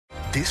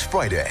This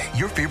Friday,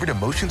 your favorite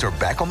emotions are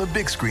back on the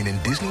big screen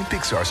in Disney and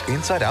Pixar's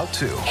Inside Out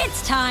 2.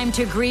 It's time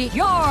to greet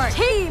your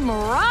Team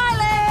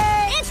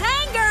Riley. It's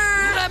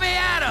anger. Let me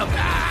at him.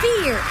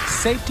 Fear.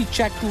 Safety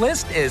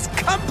checklist is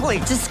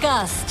complete.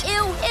 Disgust. Ew,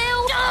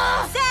 ew.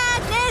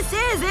 Sadness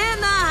is in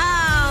the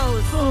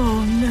house.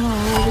 Oh, no.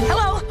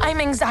 Hello, I'm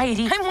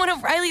anxiety. I'm one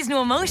of Riley's new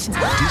emotions.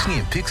 Disney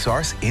and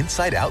Pixar's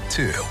Inside Out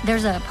 2.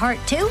 There's a part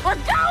 2? We're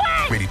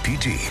going! Rated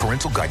PG.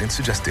 Parental guidance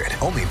suggested.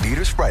 Only in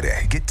theaters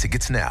Friday. Get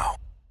tickets now.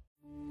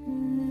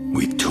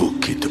 We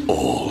took it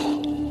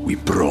all. We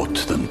brought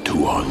them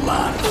to our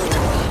land.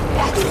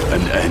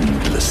 An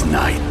endless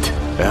night,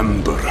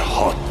 ember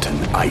hot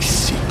and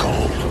icy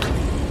cold.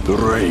 The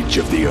rage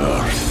of the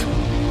earth.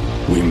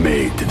 We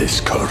made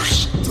this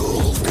curse.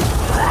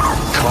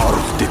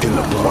 Carved it in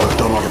the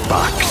blood on our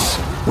backs.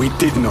 We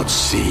did not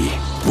see.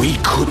 We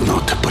could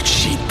not, but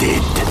she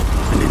did.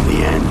 And in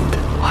the end...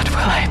 What will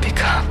I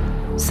become?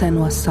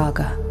 Senua's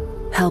Saga.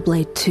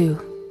 Hellblade 2.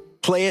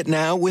 Play it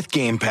now with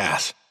Game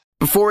Pass.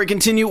 Before we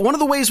continue, one of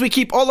the ways we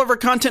keep all of our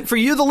content for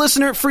you, the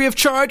listener, free of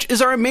charge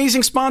is our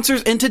amazing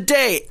sponsors, and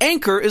today,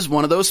 Anchor is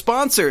one of those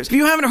sponsors. If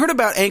you haven't heard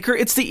about Anchor,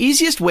 it's the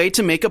easiest way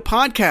to make a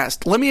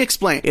podcast. Let me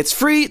explain. It's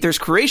free, there's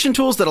creation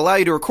tools that allow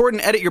you to record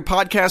and edit your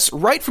podcasts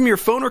right from your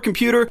phone or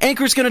computer.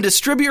 Anchor's going to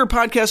distribute your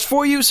podcast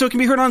for you so it can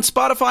be heard on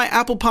Spotify,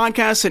 Apple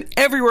Podcasts, and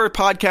everywhere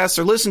podcasts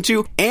are listened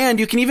to, and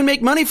you can even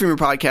make money from your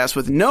podcast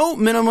with no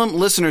minimum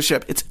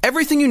listenership. It's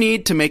everything you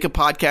need to make a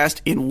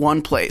podcast in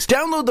one place.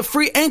 Download the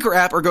free Anchor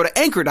app or go to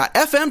anchor.fm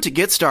to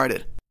get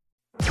started.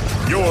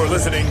 You're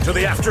listening to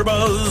the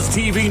AfterBuzz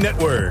TV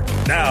Network,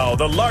 now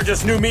the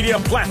largest new media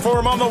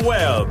platform on the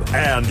web,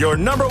 and your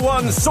number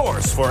one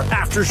source for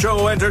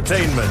after-show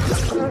entertainment.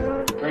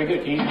 Very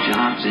good, Keith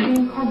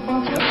Johnson.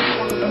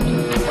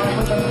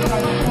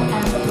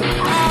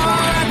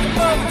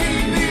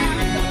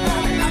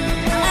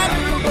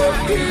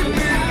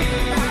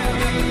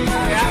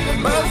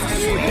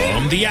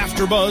 From the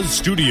AfterBuzz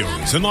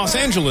Studios in Los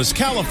Angeles,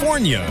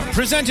 California,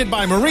 presented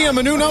by Maria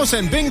Menounos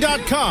and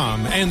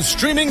Bing.com, and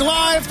streaming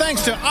live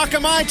thanks to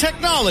Akamai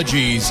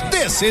Technologies,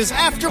 this is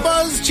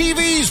AfterBuzz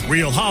TV's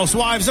Real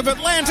Housewives of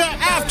Atlanta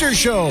After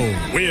Show.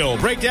 We'll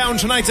break down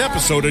tonight's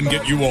episode and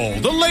get you all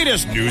the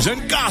latest news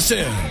and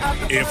gossip.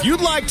 If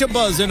you'd like to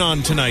buzz in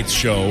on tonight's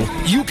show,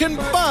 you can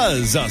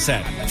buzz us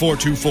at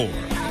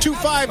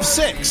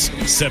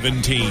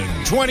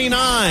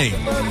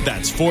 424-256-1729.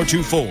 That's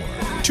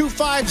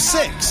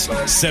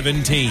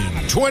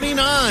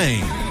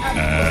 424-256-1729.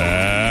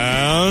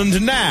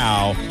 And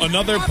now,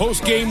 another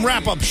post-game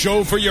wrap-up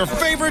show for your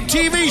favorite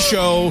TV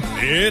show.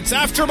 It's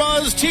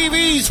AfterBuzz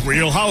TV's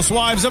Real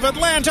Housewives of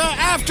Atlanta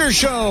After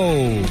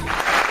Show.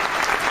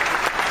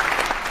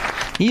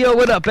 Yo,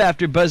 what up,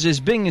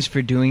 AfterBuzzers? Bing is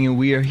for doing, and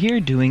we are here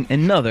doing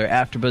another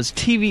AfterBuzz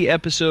TV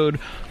episode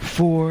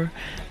for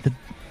the...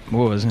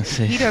 What was I going to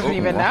say? He doesn't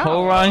even know.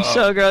 Whole wrong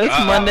show, girl. It's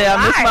Monday.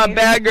 I missed my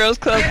Bad Girls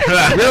Club.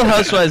 Real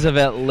Housewives of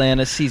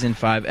Atlanta, Season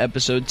 5,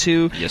 Episode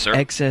 2. Yes, sir.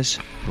 Excess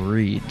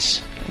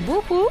Breeds.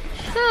 Whoop, whoop.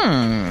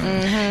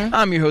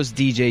 I'm your host,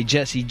 DJ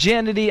Jesse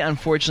Janity.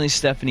 Unfortunately,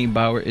 Stephanie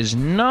Bauer is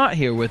not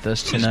here with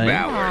us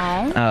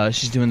tonight.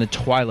 She's doing the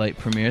Twilight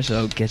premiere,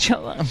 so get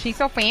your... She's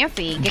so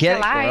fancy. Get your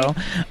life.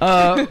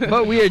 Girl.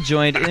 But we are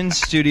joined in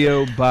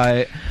studio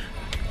by...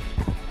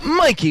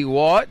 Mikey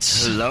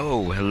Watts.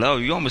 Hello.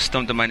 You almost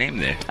stumped on my name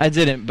there. I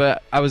didn't,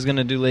 but I was going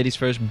to do ladies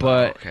first,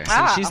 but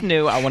since she's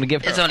new, I want to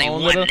give her only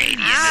own one little lady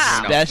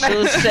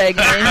special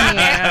segment.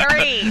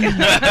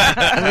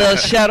 A little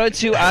shout out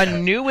to our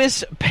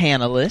newest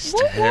panelist.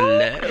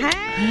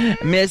 Hello.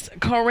 Miss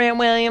Corinne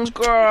Williams,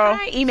 girl.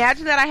 Hi.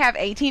 Imagine that I have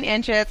 18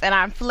 inches and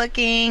I'm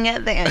flicking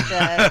the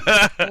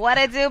inches. What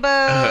a do, boo.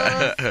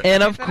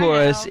 And of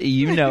course,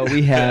 you know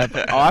we have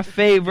our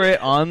favorite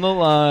on the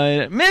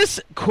line,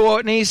 Miss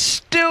Courtney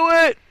Stewart.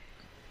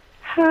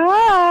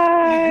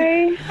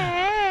 Hi.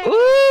 Hey.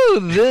 Ooh,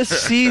 this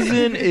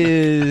season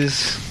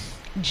is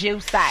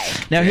juicy.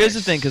 Now here's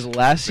the thing, because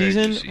last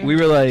season we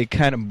were like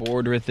kind of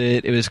bored with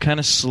it. It was kind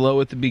of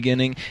slow at the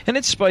beginning, and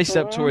it spiced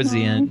up towards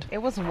the end. It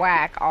was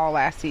whack all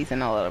last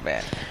season a little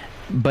bit.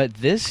 But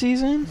this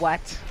season,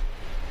 what?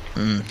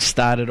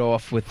 Started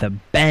off with a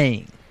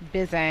bang.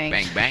 Bizang.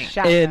 Bang, bang.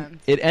 And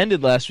it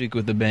ended last week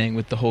with a bang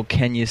with the whole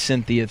Kenya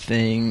Cynthia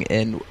thing,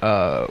 and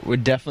we're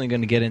definitely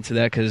going to get into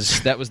that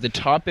because that was the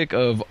topic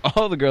of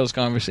all the girls'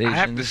 conversations. I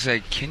have to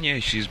say,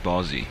 Kenya, she's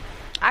ballsy.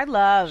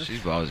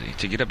 She's ballsy.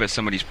 To get up at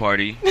somebody's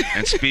party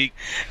and speak,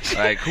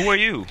 like, who are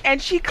you?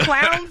 And she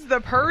clowns the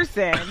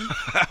person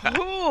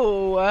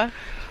who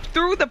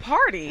threw the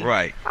party.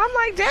 Right. I'm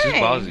like, dang. She's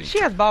ballsy. She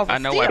has balls. I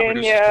know why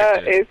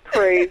Kenya is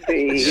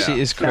crazy.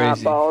 She is crazy. Not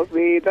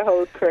ballsy. The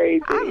hoe's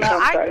crazy. I'm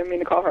sorry, I didn't mean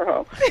to call her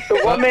hoe.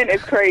 The woman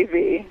is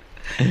crazy.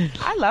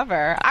 I love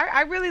her.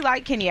 I really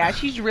like Kenya.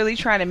 She's really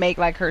trying to make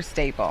like her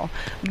staple.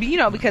 You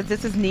know, because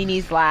this is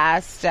Nene's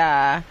last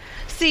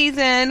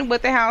season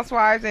with the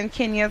Housewives, and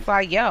Kenya's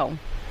like, yo,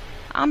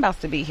 I'm about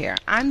to be here.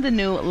 I'm the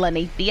new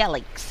Lenny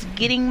Felix,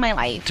 getting my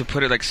life. To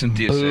put it like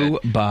Cynthia Boo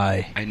said,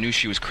 bye. I knew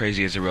she was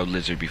crazy as a road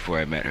lizard before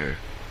I met her.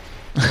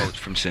 quote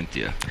from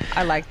Cynthia.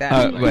 I like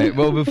that. Wait.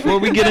 Well, before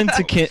we get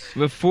into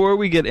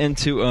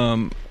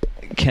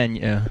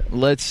Kenya,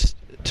 let's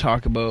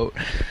talk about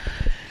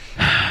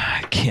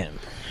Kim.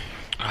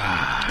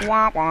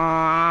 Womp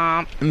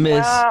womp.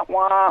 Miss.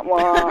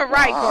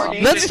 Right,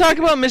 Courtney. Let's talk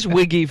about Miss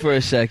Wiggy for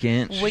a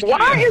second.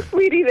 Why is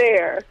Sweetie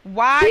there?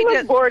 Why? She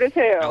was bored as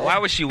hell. Why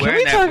was she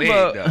wearing that wig,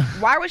 though?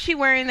 Why was she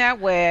wearing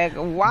that wig?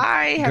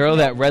 Why? Girl,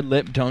 that red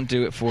lip don't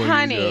do it for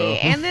honey, you, girl.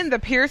 And then the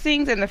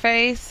piercings in the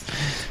face.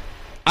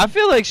 I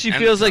feel like she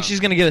feels like she's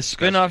going to get a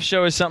spin-off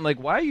show or something.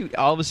 Like, why are you,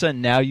 all of a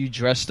sudden, now you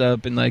dressed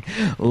up and, like,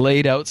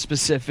 laid out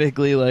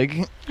specifically, like...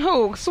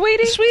 Who?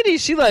 Sweetie? Sweetie,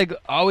 she, like,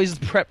 always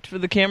prepped for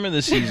the camera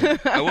this season.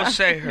 I will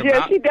say her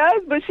Yeah, she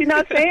does, but she's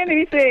not saying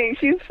anything.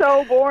 She's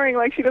so boring,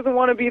 like, she doesn't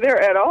want to be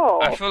there at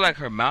all. I feel like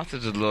her mouth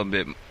is a little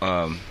bit...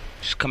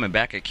 she's coming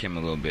back at Kim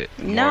a little bit.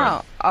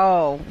 No.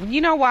 Oh,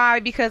 you know why?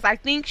 Because I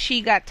think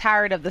she got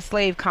tired of the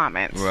slave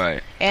comments.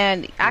 Right.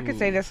 And I can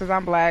say this because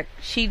I'm black.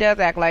 She does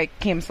act like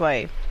Kim's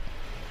slave.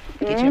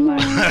 Get your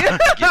life.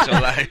 Get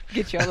your life.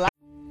 Get your life.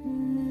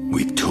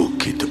 We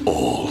took it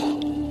all.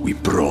 We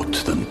brought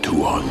them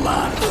to our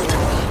land.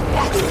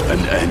 An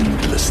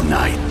endless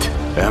night,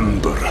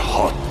 ember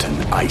hot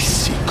and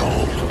icy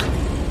cold.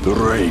 The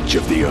rage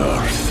of the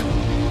earth.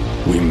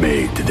 We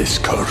made this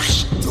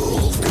curse.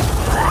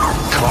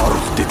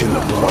 Carved it in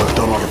the blood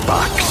on our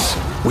backs.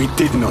 We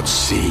did not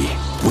see.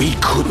 We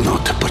could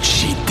not, but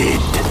she did.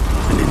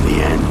 And in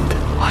the end...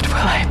 What will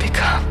I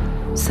become?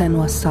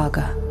 Senua's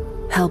Saga.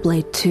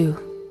 Hellblade 2.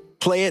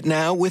 Play it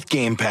now with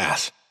Game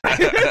Pass.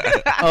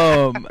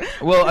 Well,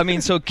 I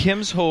mean, so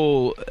Kim's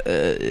whole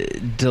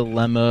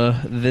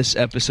dilemma this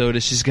episode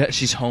is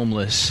she's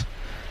homeless.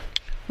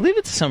 Leave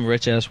it to some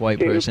rich-ass white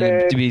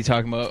person to be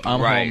talking about,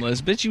 I'm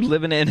homeless. Bitch, you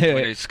living in here.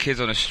 When it's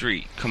kids on the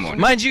street. Come on.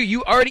 Mind you,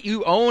 you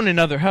own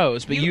another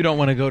house, but you don't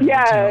want to go to the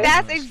town.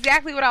 That's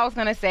exactly what I was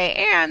going to say.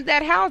 And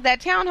that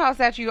townhouse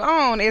that you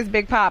own is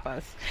Big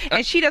Papa's.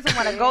 And she doesn't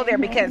want to go there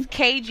because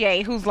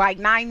KJ, who's like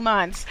 9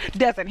 months,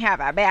 doesn't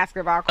have a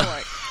basketball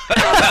court.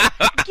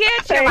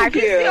 Get your life.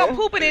 He's still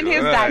pooping in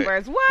his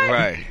diapers. What?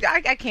 Right.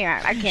 I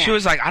can't. She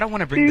was like, I don't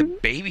want to bring the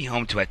baby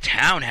home to a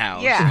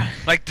townhouse. Yeah.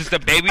 Like, does the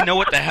baby know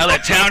what the hell a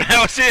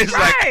townhouse is?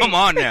 Right. Like, come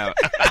on now.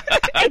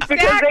 It's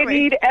because they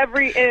need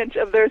every inch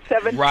of their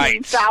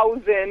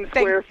 17,000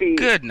 square feet.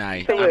 Good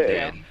night. I'm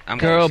dead.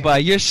 Girl, bye.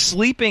 You're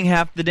sleeping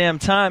half the damn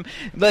time.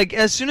 Like,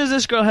 as soon as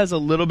this girl has a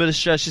little bit of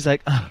stress, she's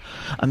like,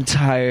 I'm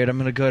tired. I'm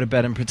going to go to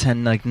bed and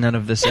pretend like none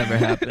of this ever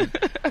happened.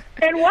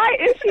 And why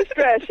is she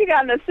stressed? She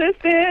got an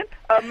assistant,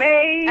 a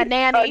maid, a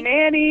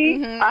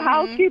nanny, a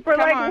housekeeper.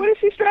 What is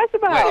she stressed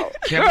about?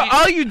 Girl,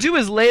 all you do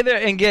is lay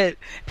there and get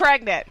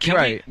pregnant.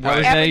 Right.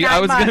 I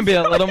was going to be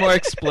a little more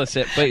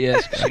explicit, but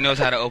yes. She knows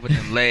how to open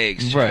them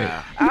legs.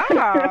 Right.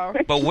 Oh.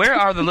 But where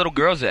are the little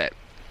girls at?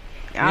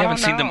 We haven't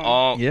seen them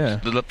all.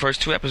 Yeah. The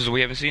first 2 episodes, we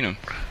haven't seen them.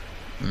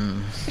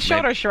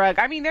 Shoulder shrug.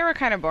 I mean, they were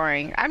kind of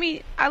boring. I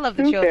mean, I love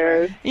the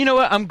children. You know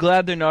what? I'm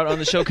glad they're not on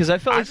the show because I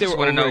felt like they were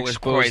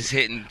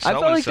overexposed. I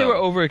felt like they were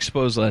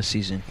overexposed last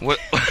season. What,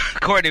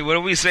 Courtney? What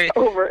do we say?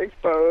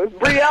 Overexposed.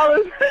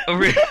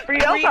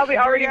 Brielle probably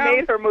already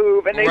made her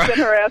move, and they sent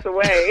her ass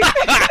away.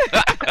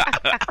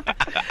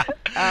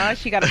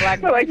 She got a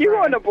black. So, like, you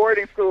going to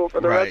boarding school for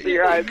the rest of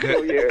your high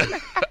school year.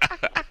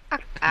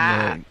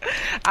 I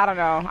don't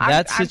know.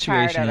 I'm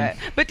tired of it.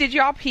 But did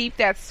y'all peep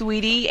that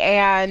Sweetie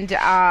and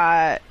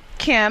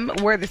Kim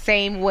wear the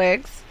same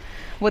wigs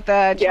with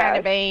the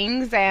China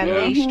bangs and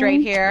the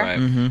straight hair?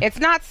 Right. It's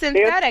not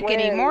synthetic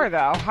anymore,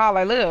 though.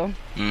 Hallelujah.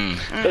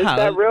 It's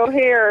that real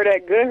hair,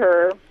 that good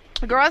hair.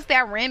 Girls,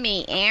 that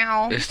Remy,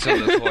 ow. It still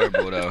looks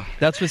horrible, though.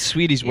 That's what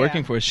Sweetie's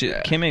working for.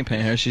 Kim ain't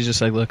paying her. She's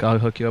just like, look, I'll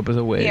hook you up with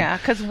a wig. Yeah,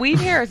 because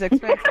weave hair is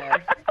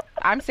expensive.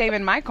 I'm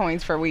saving my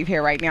coins for weave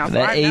hair right now. So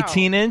that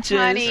 18 inches.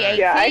 Honey, 18,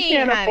 yeah, I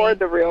can't afford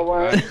the real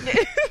one.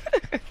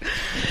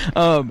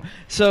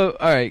 So,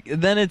 all right.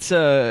 Then it's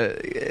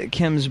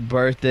Kim's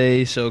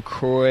birthday. So,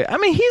 Croy. I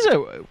mean,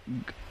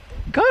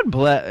 God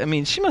bless. I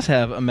mean, she must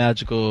have a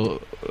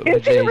magical.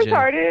 Is he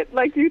retarded?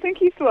 Like, do you think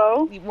he's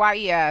slow? Why,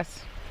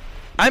 yes.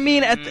 I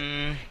mean,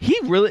 he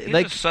really he's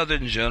like a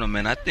Southern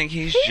gentleman. I think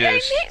he's He's not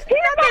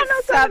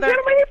no Southern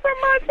gentleman. He's from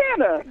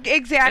Montana.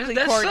 Exactly,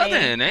 That's Courtney.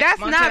 Southern, That's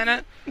Montana?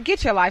 not.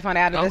 Get your life on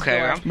out of this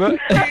door.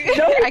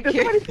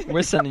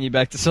 We're sending you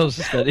back to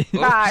social studies.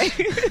 Bye.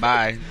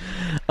 Bye.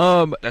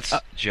 That's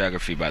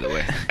geography, by the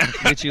way.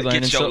 Which you learn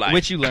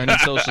in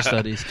social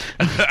studies.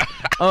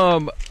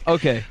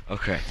 Okay.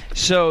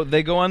 So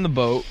they go on the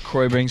boat.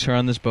 Croy brings her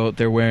on this boat.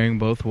 They're wearing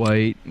both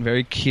white.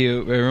 Very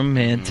cute. Very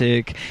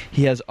romantic.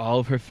 He has all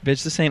of her.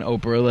 Bitch, this ain't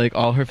Oprah. Like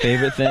all her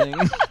favorite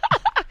things.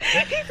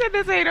 He said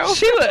this ain't over.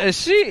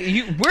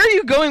 Where are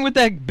you going with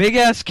that big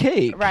ass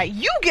cake? Right.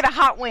 You get a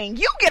hot wing.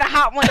 You get a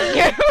hot wing. You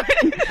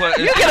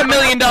get $1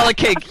 million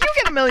cake. You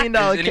get $1 million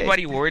cake. Is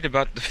anybody worried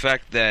about the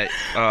fact that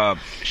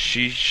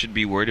she should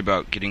be worried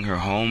about getting her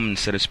home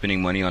instead of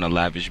spending money on a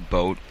lavish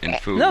boat and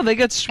food? No, they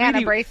got Sweetie. And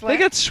a bracelet. They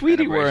got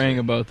Sweetie worrying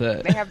about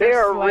that.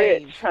 They're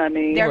rich,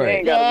 honey.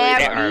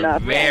 They're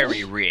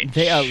very rich.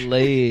 They are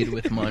laid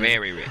with money.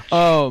 Very rich.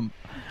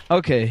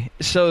 Okay,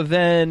 so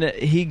then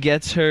he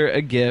gets her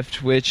a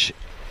gift, which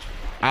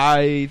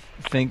I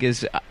think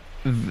is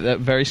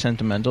very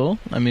sentimental.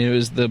 I mean, it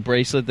was the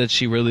bracelet that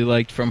she really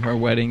liked from her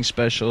wedding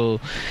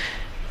special.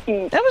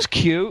 That was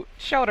cute.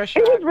 Shoulder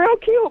shrug. It was real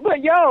cute, but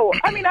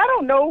I mean, I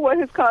don't know what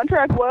his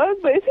contract was,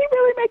 but is he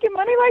really making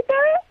money like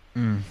that?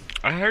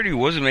 I heard he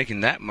wasn't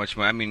making that much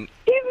money. I mean,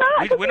 he's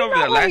not. We went over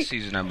that last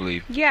season, I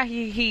believe. Yeah,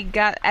 he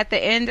got at the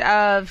end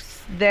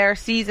of their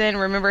season.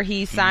 Remember,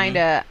 he signed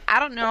I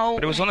don't know.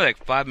 But it was only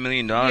like $5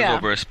 million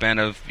over a span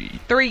of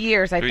 3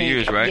 years, I think. 3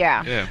 years, right?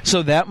 Yeah.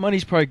 So that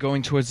money's probably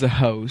going towards the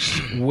house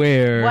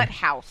where... What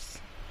house?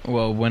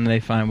 Well, when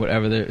they find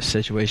whatever their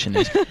situation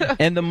is.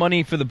 And the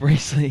money for the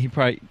bracelet, he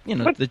probably,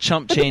 the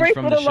chump change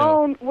from the show. The bracelet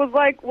alone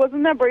was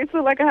wasn't that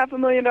bracelet like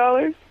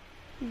 $500,000?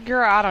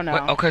 Girl, I don't know.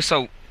 Wait, okay,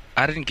 so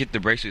I didn't get the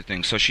bracelet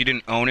thing. So she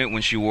didn't own it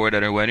when she wore it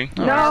at her wedding?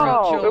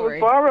 No, it was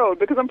borrowed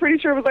because I'm pretty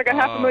sure it was like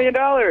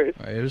 $500,000.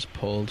 Right, it was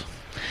pulled.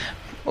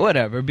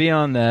 Whatever,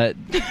 beyond that,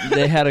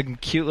 they had a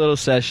cute little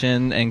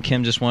session, and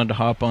Kim just wanted to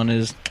hop on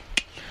his...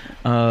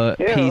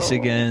 piece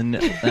again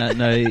that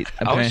night.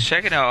 I was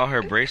checking out all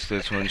her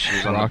bracelets when she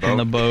was on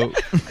the boat.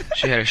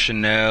 She had her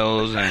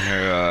Chanel's and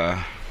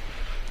her...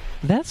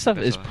 That stuff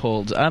is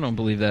pulled. I don't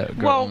believe that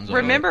girl owns all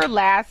remember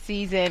last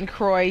season,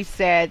 Croy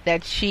said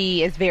that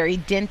she is very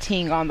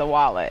denting on the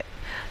wallet.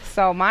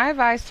 So my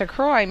advice to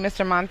Croy,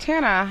 Mr.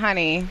 Montana,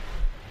 honey,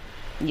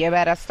 you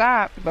better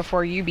stop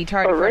before you be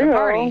tardy for the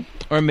party.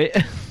 Or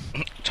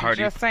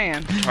tardy. Just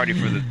saying. Tardy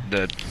for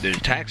the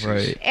taxes.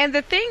 Right. And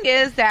the thing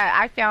is that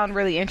I found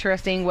really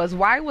interesting was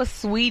why was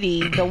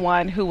Sweetie the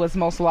one who was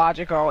most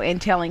logical in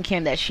telling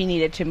Kim that she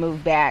needed to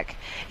move back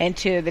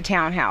into the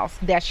townhouse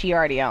that she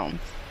already owns?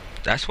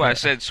 That's why I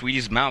said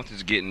Sweetie's mouth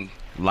is getting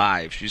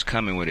live. She's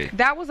coming with it.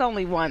 That was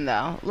only one,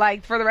 though.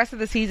 Like, for the rest of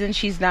the season,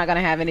 she's not going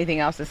to have anything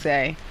else to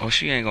say. Oh,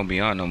 she ain't going to be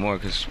on no more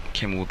because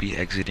Kim will be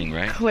exiting,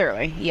 right?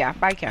 Clearly. Yeah,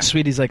 bye, Kim.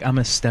 Sweetie's like, I'm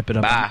going to step it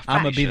up. Bye,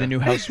 I'm going to be the new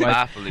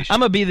housewife.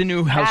 I'm going to be the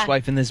new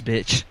housewife in this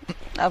bitch.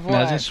 Of what?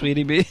 Imagine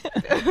Sweetie be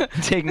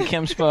taking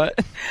Kim's spot.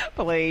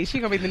 Please,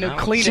 she's going to be the new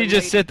cleaner. She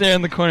just sit there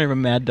in the corner of a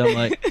mad dumb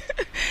like...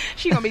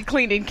 She's going to be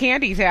cleaning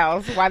Candy's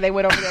house while they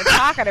went over there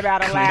talking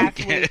about her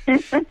last week.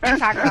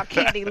 Talking about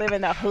Candy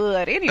living the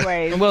hood.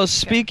 Anyways. Well,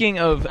 speaking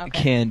of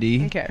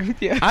Candy,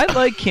 I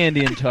like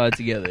Candy and Todd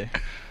together.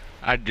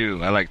 I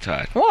do. I like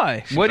Todd.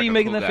 Why? Seems what like are you a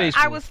making cool that guy. face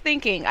for? I was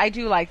thinking, I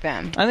do like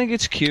them. I think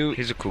it's cute.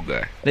 He's a cool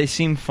guy. They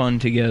seem fun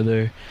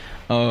together.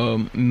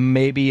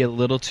 Maybe a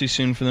little too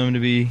soon for them to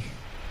be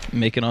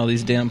making all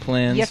these damn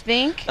plans. You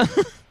think?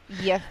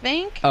 You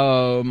think?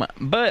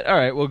 But all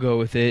right, we'll go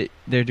with it.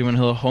 They're doing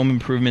little home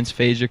improvements.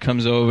 Phaedra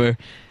comes over,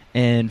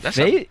 and that's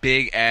a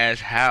big ass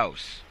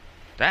house.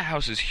 That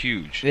house is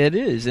huge. It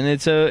is, and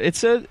it's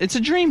a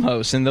dream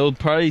house, and they'll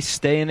probably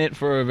stay in it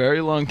for a very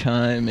long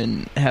time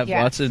and have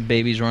lots of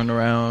babies run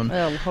around.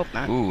 Oh, hope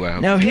not. Ooh, I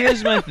hope now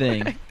here's my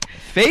thing.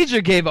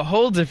 Phaedra gave a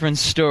whole different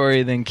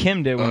story than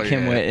Kim did when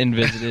Kim went and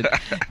visited.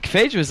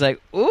 Phaedra was like,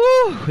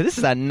 ooh, this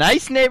is a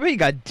nice neighborhood. You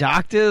got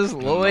doctors,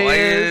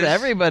 lawyers,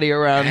 everybody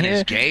around and here.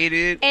 It's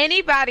gated.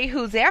 Anybody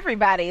who's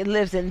everybody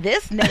lives in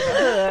this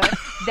neighborhood.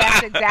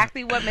 That's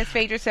exactly what Miss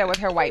Phaedra said with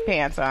her white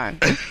pants on.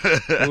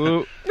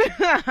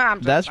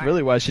 That's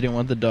really why she didn't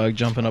want the dog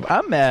jumping up.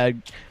 I'm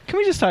mad. Can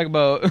we just talk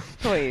about...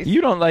 Please.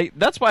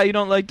 That's why you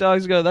don't like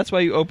dogs, go. That's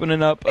why you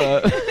opening up...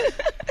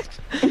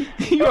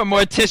 You're a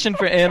mortician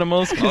for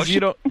animals because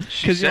you don't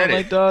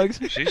like dogs.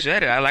 She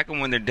said it. I like them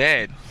when they're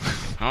dead.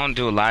 I don't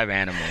do live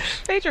animals.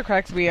 Phaedra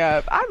cracks me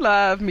up. I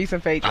love me some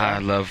Phaedra. I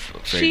love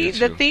Phaedra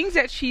too. The things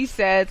that she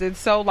says, it's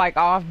so like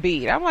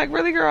offbeat. I'm like,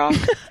 really, girl?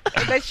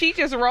 But she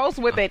just rolls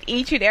with it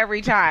each and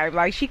every time.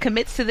 Like she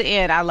commits to the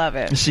end. I love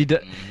it. She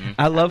does.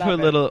 I love her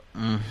little.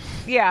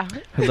 Yeah.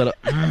 Her little.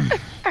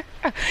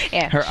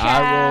 And her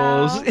eye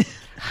rolls.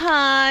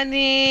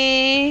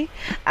 Honey,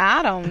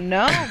 I don't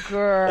know,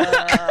 girl.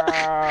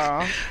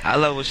 I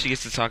love when she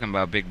gets to talking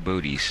about big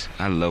booties.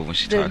 I love when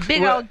she talks.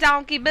 Big old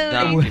donkey booty.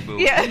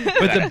 Yeah.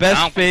 But the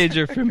best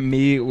Phaedra for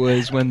me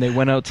was when they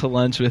went out to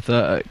lunch with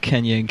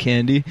Kenya and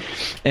Candy,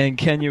 and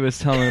Kenya was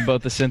telling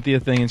about the Cynthia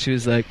thing, and she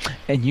was like,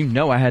 "And you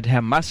know, I had to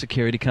have my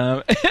security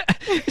come."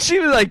 She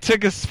was like,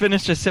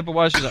 finished a sip of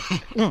water. She was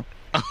like,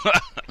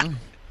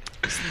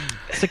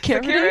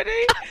 Security?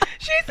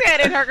 She said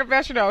in her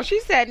confessional,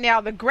 she said,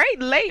 now the great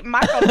late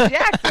Michael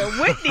Jackson,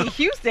 Whitney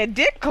Houston,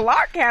 Dick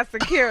Clark has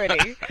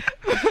security.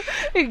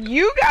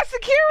 You got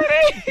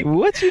security?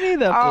 What you need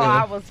that for? Oh,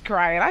 I was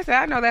crying. I said,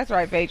 I know that's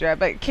right, Phaedra,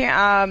 but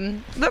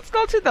let's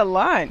go to the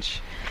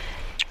lunch.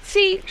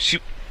 See,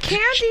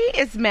 Candy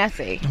is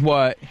messy.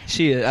 What?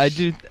 She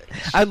is.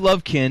 I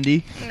love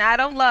Candy. I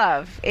don't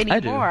love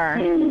anymore.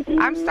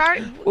 I'm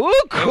starting. Ooh,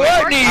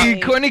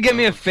 Courtney! Courtney, get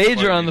me a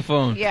Phaedra on the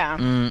phone.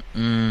 Yeah.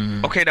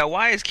 Okay, now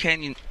why is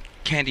Candy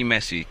Candy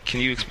messy? Can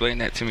you explain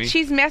that to me?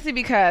 She's messy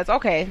because,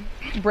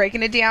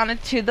 breaking it down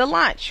into the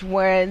lunch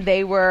when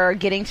they were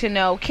getting to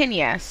know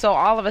Kenya. So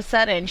all of a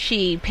sudden,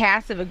 she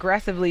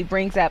passive-aggressively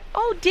brings up,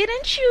 oh,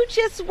 didn't you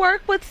just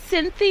work with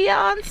Cynthia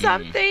on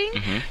something?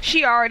 Mm-hmm.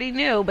 She already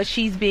knew, but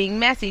she's being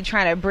messy,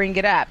 trying to bring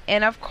it up.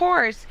 And of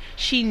course,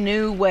 she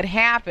knew what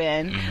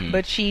happened,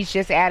 but she's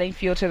just adding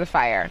fuel to the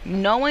fire.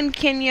 Knowing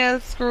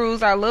Kenya's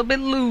screws are a little bit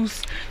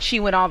loose, she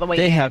went all the way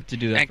in. They have to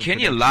do that. And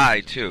Kenya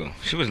lied, too.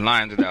 She was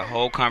lying through that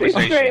whole conversation.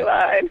 Straight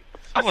lied.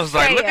 I was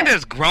like, look at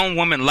this grown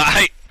woman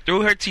lie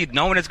through her teeth,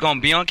 knowing it's going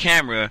to be on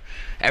camera.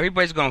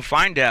 Everybody's going to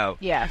find out.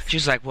 Yes.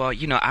 She's like, well,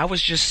 I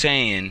was just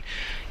saying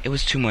it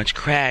was too much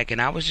crack,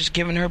 and I was just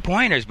giving her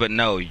pointers. But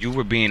no, you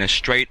were being a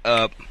straight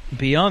up...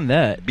 Beyond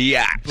that.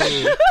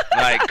 Biatch.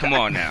 Like, come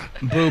on now.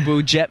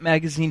 Boo-boo, Jet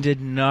Magazine did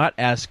not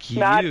ask you.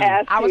 Not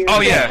ask you.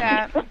 Oh,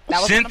 yeah.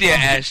 Cynthia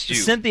asked you.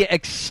 Cynthia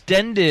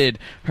extended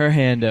her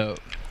hand out.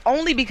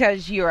 Only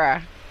because you're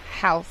a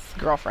house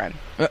girlfriend.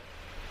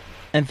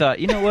 And thought,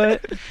 you know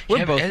what?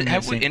 We're both in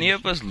have any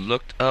of us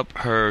looked up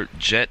her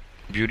Jet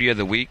Beauty of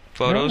the Week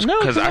photos? No,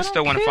 because I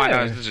still want to find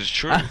out if this is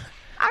true.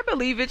 I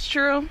believe it's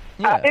true.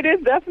 Yeah. It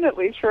is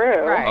definitely true.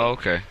 Right. Oh,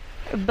 okay.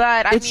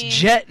 But it's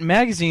Jet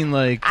Magazine,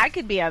 like... I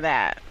could be on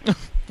that.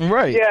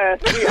 Right.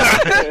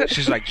 Yeah.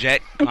 She's like,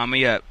 Jet, call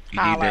me up. You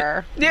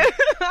Holler. need that.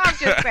 I'm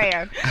just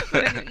saying.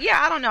 But,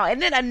 yeah, I don't know.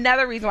 And then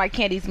another reason why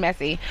Candy's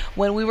messy,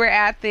 when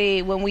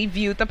we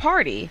viewed the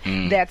party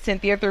that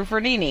Cynthia threw for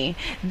Nene,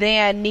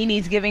 then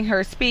Nene's giving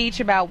her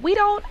speech about we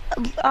don't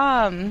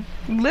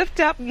lift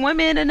up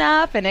women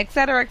enough and et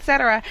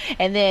cetera,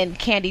 and then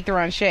Candy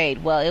throwing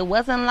shade. Well, it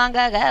wasn't long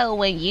ago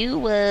when you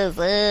was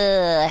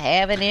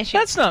having issues.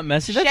 That's not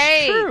messy. That's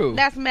shade. True.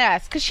 That's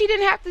mess. Because she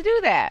didn't have to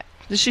do that.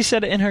 She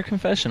said it in her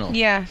confessional.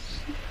 Yeah.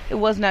 It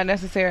was not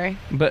necessary.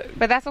 But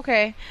that's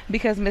okay,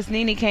 because Miss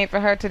Nene came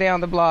for her today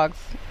on the blogs.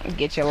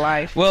 Get your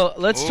life. Well,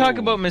 let's talk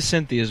about Miss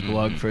Cynthia's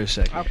blog for a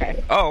second.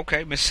 Okay. Oh,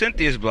 okay. Miss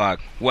Cynthia's blog.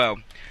 Well,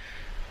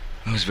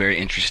 it was very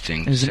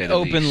interesting. It was an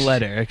open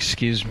letter,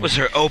 excuse me. It was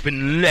her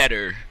open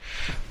letter.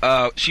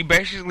 She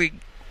basically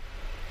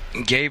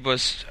gave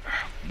us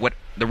what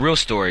the real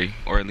story,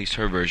 or at least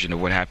her version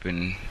of what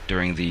happened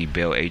during the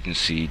bail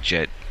agency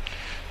Jet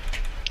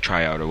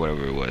tryout or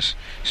whatever it was.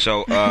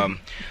 So,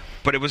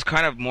 but it was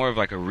kind of more of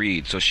like a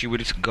read. So she would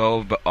just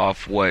go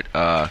off what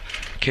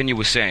Kenya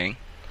was saying,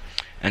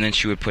 and then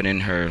she would put in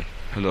her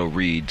little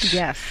reads.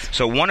 Yes.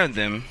 So one of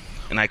them,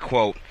 and I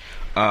quote,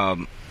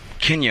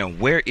 Kenya,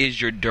 where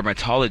is your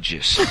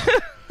dermatologist?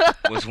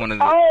 Was one of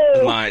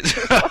the lines.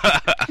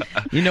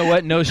 You know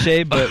what? No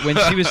shade, but when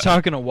she was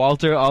talking to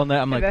Walter all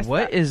night, I'm like,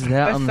 what is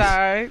that on the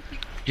side?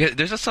 Yeah,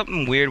 there's just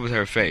something weird with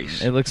her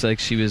face. It looks like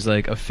she was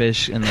like a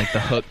fish and like the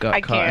hook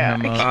got caught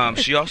in her mouth.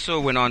 She also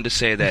went on to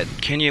say that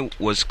Kenya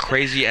was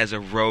crazy as a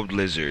road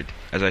lizard,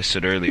 as I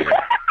said earlier.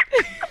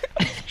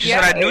 She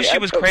said, I knew she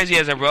was crazy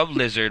as a road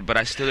lizard, but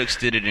I still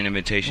extended an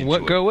invitation to her.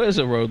 What girl is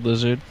a road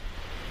lizard?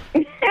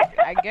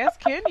 I guess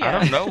Kenya. I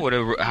don't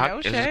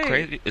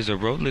know. Is a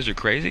road lizard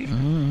crazy?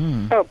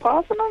 Mm-hmm. A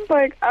possum?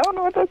 Like, I don't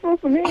know what that's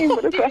supposed to mean.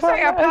 But it's Did you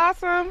say a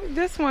possum?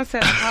 This one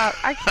said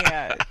I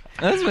can't.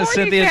 That's Miss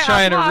Cynthia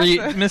trying to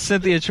read. Miss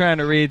Cynthia trying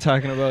to read,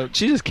 talking about.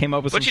 She just came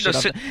up with some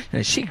shit.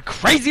 She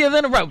crazier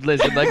than a road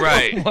lizard. Like,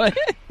 right. What?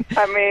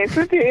 I mean,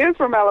 Cynthia is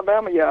from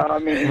Alabama, y'all. I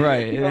mean,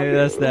 right.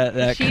 That's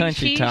that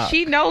country talk.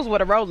 She knows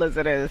what a road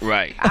lizard is.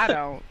 Right. I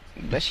don't,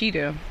 but she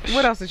do.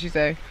 What else did she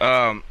say?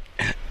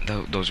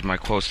 Those are my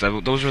quotes.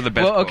 Those were the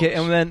best. Well, okay,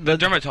 quotes. and then the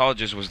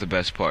dermatologist was the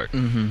best part.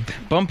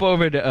 Mm-hmm. Bump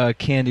over to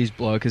Candy's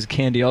blog, because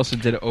Candy also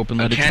did an open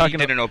letter. Candy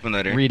did an open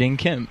letter reading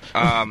Kim.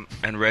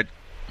 And read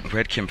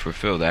Kim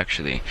fulfilled,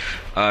 actually.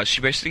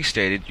 She basically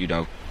stated,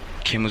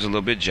 Kim was a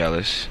little bit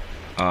jealous.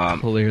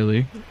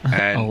 Clearly.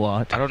 And a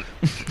lot. I don't...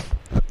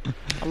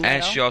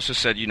 And she also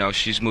said,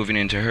 she's moving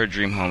into her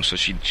dream home, so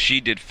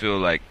she did feel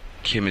like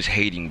Kim is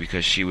hating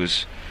because she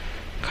was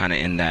kind of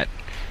in that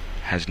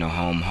has no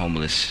home,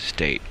 homeless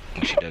state.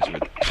 When she does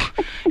with...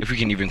 if we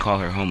can even call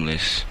her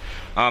homeless.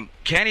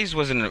 Candy's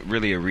wasn't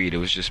really a read. It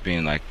was just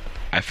being like,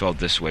 I felt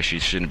this way. She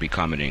shouldn't be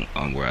commenting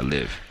on where I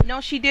live.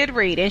 No, she did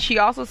read, and she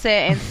also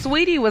said, and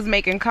Sweetie was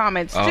making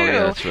comments too.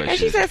 Yeah, that's right. And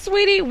she said,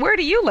 Sweetie, where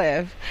do you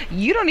live?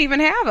 You don't even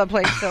have a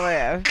place to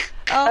live.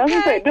 Okay. I was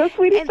gonna say, does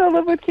Sweetie still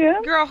live with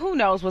Kim? Girl, who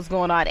knows what's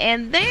going on?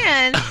 And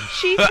then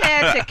she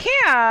said to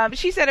Kim,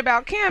 she said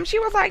about Kim, she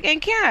was like, and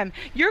Kim,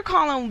 you're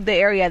calling the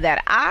area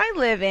that I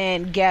live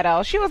in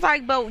ghetto. She was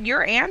like, but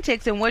your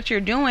antics and what you're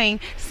doing,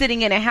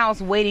 sitting in a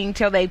house waiting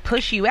till they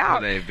push you out.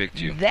 Oh, they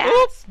evict you.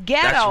 That's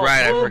ghetto. That's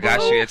right. I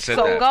forgot she had said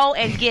that. So go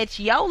and get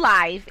your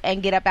life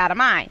and get up out of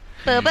mine.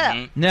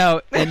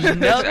 Now,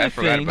 another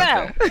thing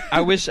that.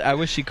 I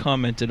wish she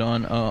commented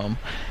on,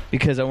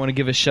 because I want to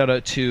give a shout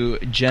out to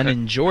Jen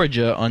in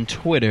Georgia on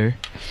Twitter.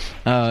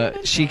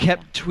 She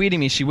kept tweeting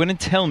me. She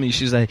wouldn't tell me.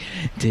 She's like,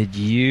 did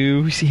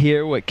you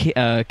hear what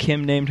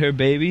Kim named her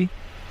baby?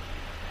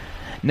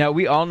 Now,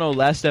 we all know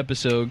last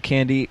episode,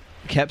 Candy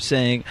kept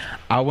saying,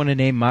 I want to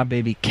name my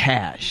baby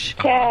Cash.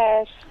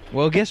 Cash.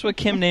 Well, guess what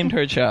Kim named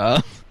her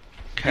child?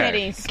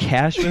 Cash.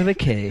 Cash with a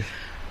K.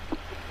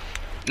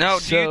 No,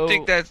 do you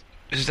think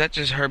is that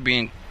just her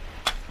being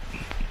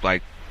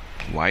like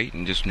white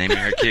and just naming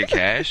her kid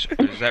Cash?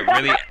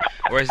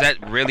 Or is that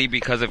really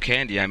because of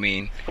Candy? I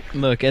mean,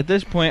 look, at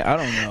this point, I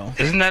don't know.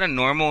 Isn't that a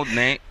normal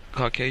name,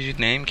 Caucasian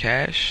name,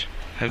 Cash?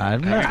 I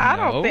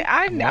don't think.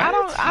 I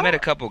met a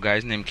couple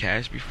guys named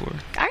Cash before.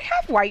 I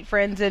have white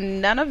friends,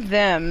 and none of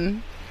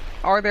them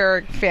are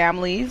their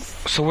families.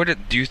 So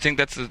do you think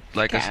that's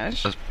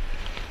Cash?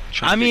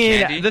 I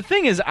mean, the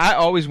thing is, I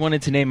always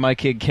wanted to name my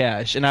kid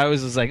Cash, and I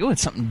was just like, oh,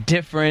 it's something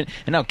different.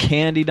 And now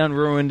Candy done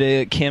ruined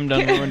it. Kim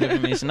done ruined it for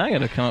me, so now I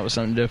gotta come up with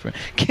something different.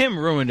 Kim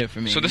ruined it for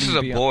me. So this is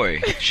a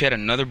boy. She had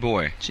another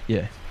boy.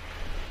 Yeah.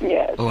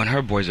 Yes. Oh, and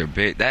her boys are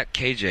big. That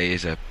KJ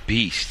is a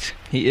beast.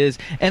 He is,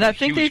 and I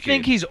think they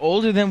think he's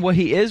older than what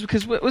he is,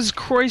 because what was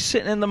Croy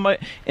sitting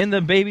in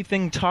the baby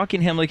thing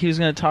talking to him like he was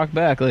going to talk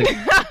back, like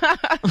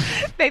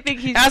they think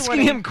he's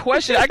asking him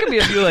questions. I could be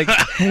like,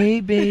 "Hey,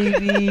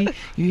 baby,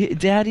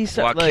 Daddy."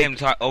 While Kim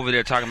over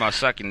there talking about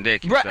sucking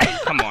dick. Right.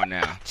 Come on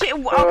now.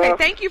 Okay,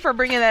 thank you for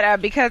bringing that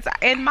up, because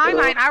in my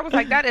mind I was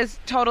like, that is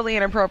totally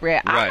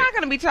inappropriate. Right. I'm not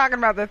going to be talking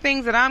about the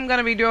things that I'm going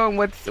to be doing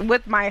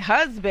with my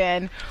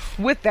husband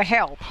with the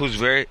help. Who's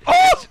very.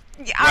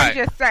 I'm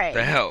just saying.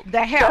 The help.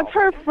 That's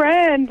her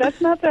friend. That's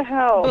not the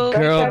help.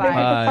 Girl, they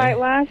had to fight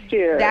last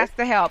year. That's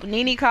the help.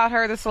 Nene called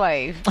her the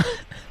slave.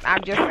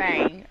 I'm just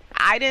saying.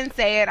 I didn't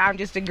say it. I'm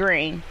just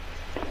agreeing.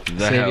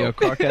 Save your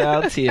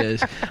crocodile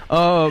tears.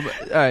 All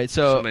right,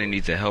 so somebody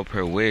needs to help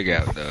her wig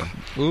out, though.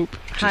 Oop,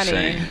 just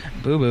saying.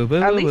 Boo boo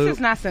boo. At least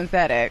it's not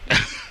synthetic.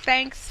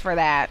 Thanks for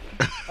that.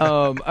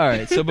 All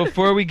right, so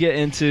before we get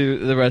into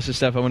the rest of the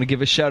stuff, I want to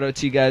give a shout out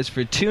to you guys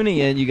for tuning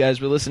in. You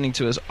guys were listening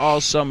to us all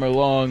summer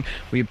long.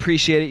 We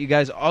appreciate it. You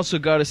guys also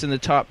got us in the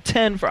top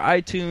 10 for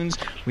iTunes.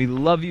 We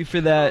love you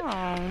for that.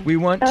 Aww. We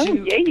want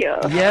to. Yeah.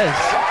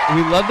 Yes,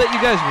 we love that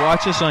you guys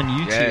watch us on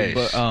YouTube.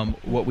 Yes.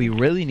 But what we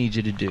really need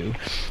you to do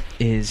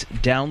is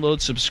download,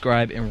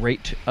 subscribe, and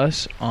rate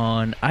us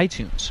on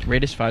iTunes.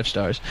 Rate us 5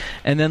 stars,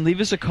 and then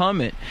leave us a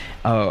comment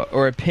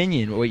or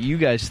opinion, what you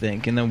guys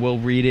think, and then we'll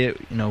read it.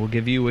 We'll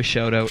give you a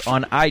shout out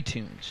on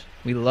iTunes.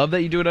 We love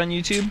that you do it on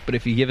YouTube, but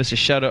if you give us a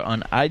shout out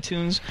on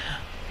iTunes,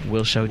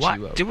 we'll shout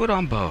you out. Do it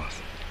on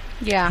both.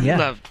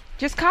 Yeah.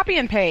 Just copy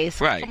and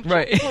paste. Right.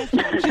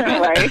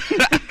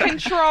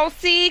 Control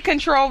C,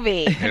 Control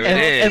V.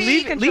 And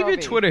leave your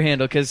Twitter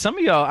handle, because some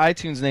of y'all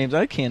iTunes names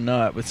I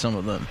cannot with some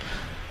of them.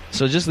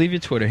 So just leave your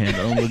Twitter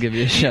handle and we'll give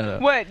you a shout out.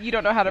 What? You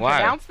don't know how to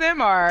pronounce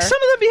them, or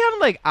some of them be having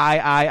like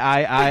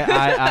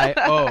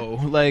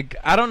I-O. Like,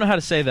 I don't know how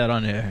to say that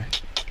on air.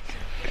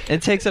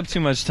 It takes up too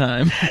much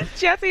time.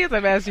 Jesse is a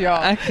mess, y'all.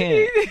 I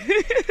can't.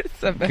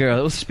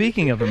 Girl,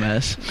 speaking of a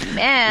mess,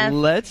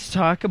 let's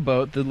talk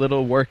about the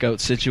little workout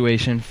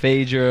situation.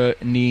 Phaedra,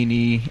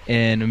 Nene,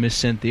 and Miss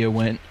Cynthia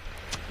went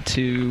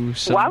to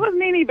some... Why was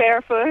Nene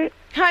barefoot?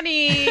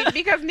 Honey,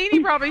 because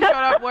Nene probably showed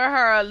up with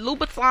her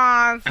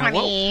Louboutins,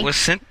 honey.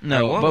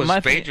 What was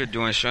Phaedra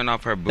doing, showing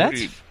off her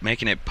booty,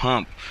 making it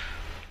pump?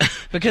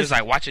 Because she was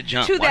like, watch it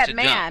jump. To that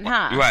man,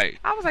 huh? Right.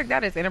 I was like,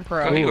 that is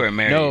inappropriate. You were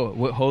married.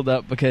 No, hold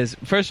up, because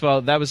first of all,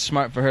 that was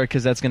smart for her,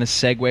 because that's going to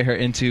segue her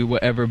into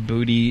whatever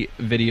booty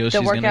video she's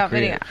going to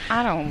create. Video.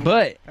 I don't.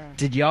 But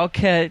did y'all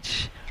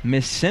catch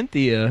Miss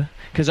Cynthia?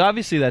 Because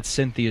obviously that's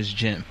Cynthia's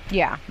gym.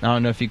 Yeah. I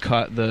don't know if you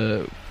caught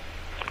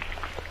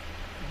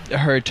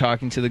her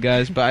talking to the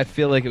guys, but I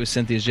feel like it was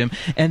Cynthia's gym.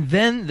 And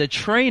then the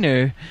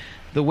trainer,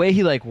 the way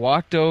he like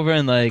walked over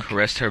and like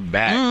caressed her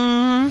back,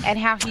 and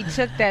how he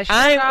took that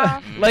shirt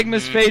off. Like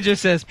Miss Phaedra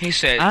says, he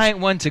said, "I ain't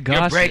one to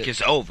gossip. Your break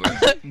is over,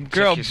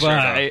 girl.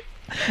 Bye.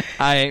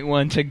 I ain't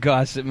one to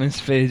gossip, Miss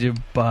Phaedra.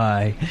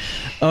 Bye."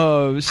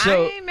 Oh,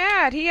 so I ain't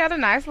mad. He had a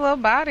nice little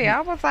body.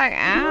 I was like,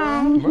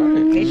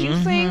 "Ow, is you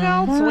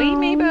single? Sweet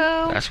me, boo."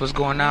 That's what's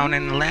going on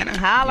in Atlanta.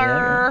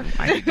 Holler.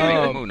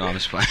 Yeah. No, I'm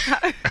just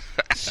playing.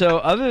 So,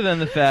 other than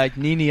the fact,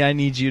 Nene, I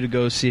need you to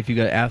go see if you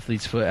got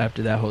athlete's foot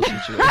after that whole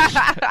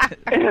situation.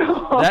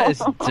 That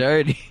is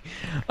dirty.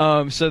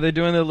 So they're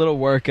doing their little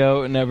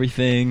workout and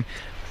everything.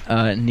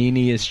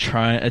 Nene is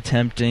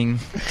attempting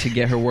to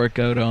get her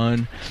workout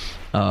on.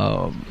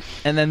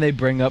 And then they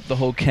bring up the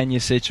whole Kenya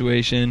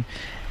situation.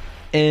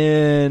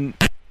 And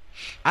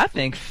I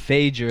think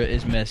Phaedra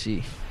is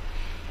messy.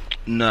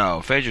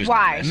 No, Phaedra's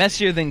why?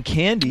 Messier than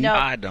Candy. No,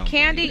 I don't.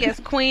 Candy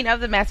is queen of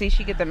the messy.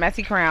 She gets the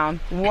messy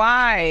crown.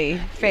 Why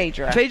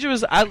Phaedra? Phaedra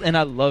was, I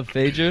love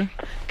Phaedra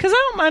because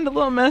I don't mind a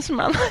little mess in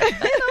my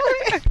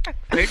life.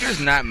 Phaedra's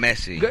not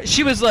messy.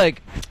 She was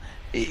like,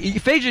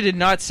 Phaedra did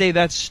not say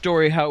that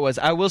story how it was.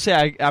 I will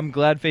say I'm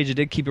glad Phaedra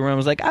did keep it around. I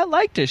was like, I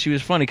liked her. She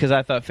was funny because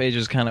I thought Phaedra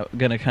was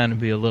gonna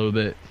be a little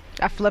bit.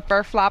 A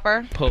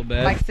flopper. Pull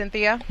back. Like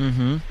Cynthia.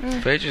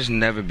 Phaedra's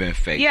never been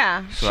fake.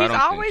 Yeah. So she's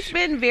always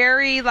been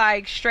very,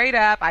 like, straight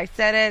up. I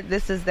said it.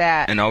 This is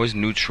that. And always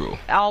neutral.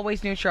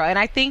 And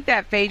I think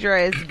that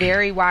Phaedra is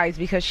very wise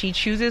because she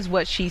chooses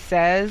what she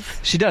says.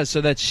 She does,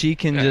 so that she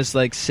can just,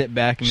 like, sit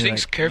back and she be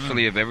thinks like,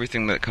 carefully of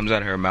everything that comes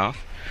out of her mouth.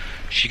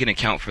 she can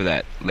account for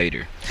that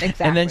later.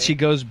 Exactly. And then she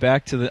goes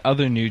back to the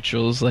other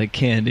neutrals like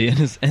Candy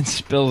and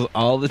spills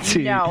all the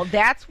tea. No,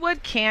 that's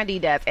what Candy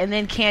does. And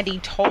then Candy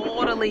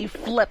totally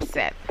flips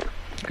it.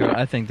 Girl,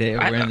 I think they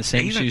were in the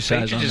same shoe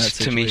size on that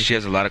situation. To me, she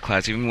has a lot of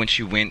class. Even when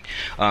she went,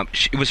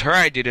 it was her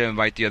idea to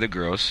invite the other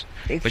girls,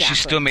 but she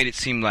still made it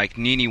seem like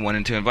Nene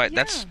wanted to invite.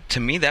 That's to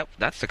me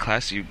that's the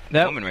classy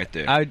woman right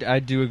there. I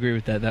do agree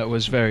with that. That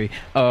was very.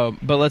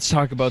 But let's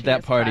talk about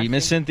that party.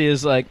 Miss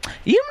Cynthia's like,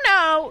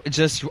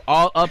 just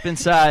all up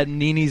inside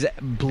Nene's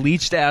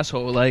bleached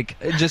asshole. Like,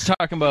 just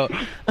talking about.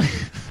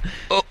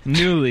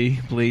 Newly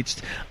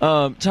bleached.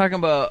 Talking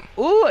about,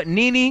 ooh,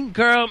 Nene,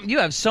 girl, you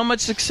have so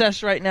much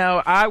success right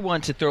now. I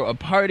want to throw a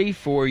party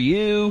for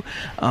you.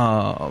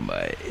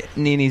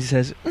 Nene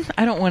says,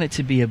 I don't want it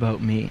to be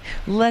about me.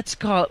 Let's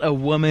call it a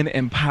woman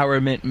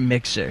empowerment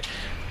mixer.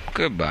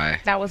 Goodbye.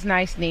 That was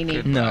nice, Nene.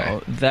 Goodbye.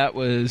 No, that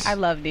was... I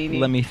love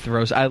Nene.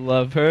 I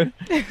love her,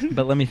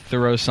 but let me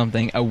throw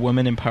something. A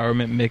woman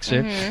empowerment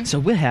mixer. Mm-hmm. So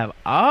we'll have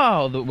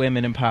all the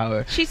women in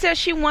power. She says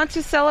she wants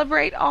to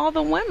celebrate all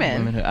the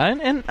women.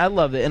 And I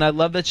love it. And I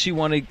love that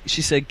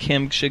she said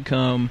Kim should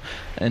come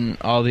and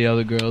all the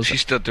other girls. She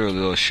still threw a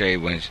little shade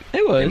when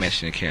they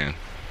mentioned Kim.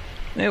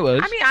 It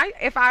was. I mean,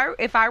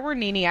 if I were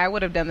Nene, I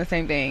would have done the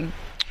same thing.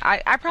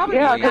 I probably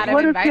would not have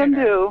what invited does Kim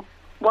her. do?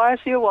 Why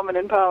is she a woman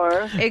in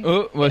power?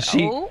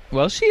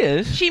 She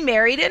is. She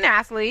married an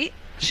athlete.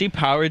 She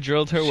power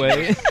drilled her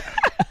way.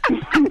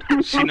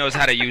 She knows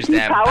how to use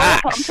that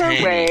box. Her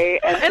way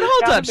and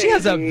hold up, she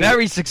has a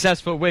very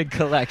successful wig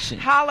collection.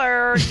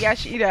 Holler, yes,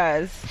 she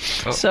does.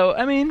 So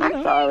I mean,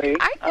 I'm sorry.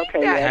 I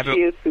think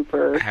she is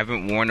super. I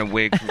haven't worn a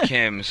wig from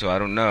Kim, so I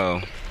don't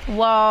know.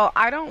 Well,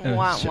 I don't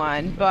want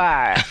one,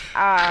 but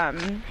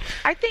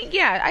I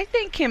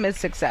think Kim is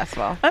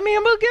successful. I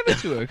mean, we'll give it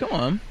to her. Come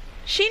on.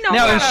 She knows.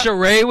 Now, if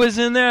Sheree was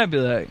in there, I'd be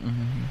like,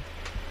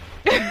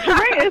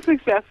 Sheree is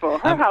successful.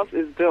 Her house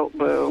is built,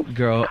 boo.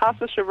 Girl. House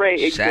of Sheree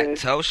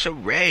exists. Chateau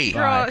Sheree.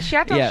 Girl,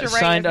 Chateau Sheree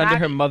signed under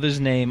her mother's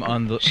name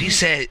on the... She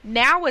said...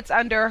 Now it's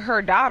under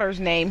her daughter's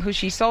name, who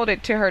she sold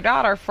it to her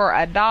daughter for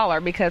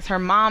 $1 because her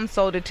mom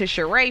sold it to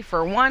Sheree for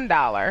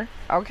 $1.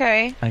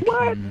 Okay?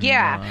 What?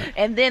 Yeah.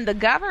 And then the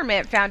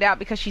government found out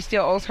because she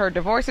still owes her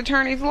divorce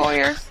attorney's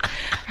lawyers.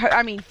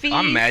 Fees.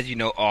 I'm mad you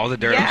know all the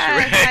dirt on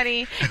Yes, Sheree.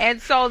 honey.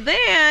 And so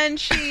then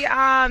she,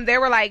 they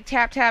were like,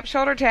 tap, tap,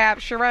 shoulder tap,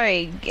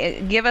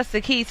 Sheree, give us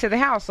the keys to the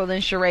house. So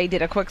then Sheree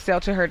did a quick sale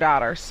to her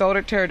daughter, sold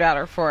it to her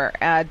daughter for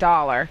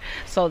 $1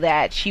 so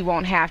that she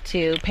won't have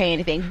to pay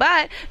anything.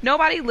 But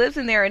nobody lives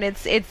in there, and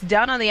it's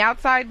done on the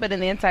outside, but in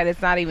the inside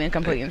it's not even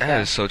complete.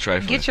 That is so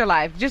trifling. Get your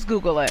life. Just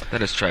Google it.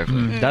 That is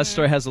trifling. Mm-hmm. That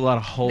story has a lot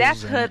of holes.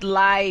 That's hood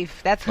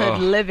life. That's hood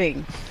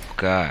living.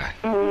 God.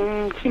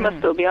 She must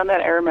still be on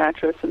that air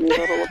mattress in the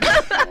little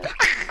apartment.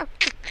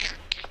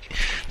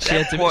 She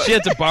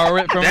had to borrow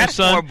it from her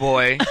son. That poor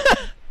boy.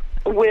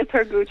 With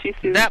her Gucci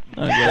suit. That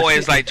boy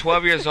is like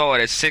 12 years old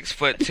at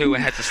 6'2"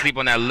 and had to sleep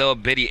on that little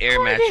bitty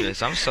air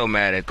mattress. I'm so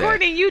mad at that.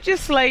 Courtney, you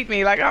just slayed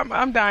me. Like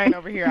I'm dying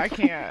over here. I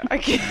can't.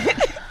 You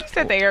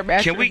said the air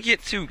mattress. Can we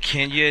get to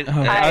Kenya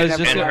and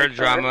her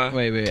drama?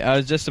 Wait. I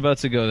was just about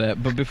to go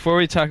that. But before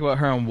we talk about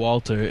her and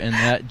Walter and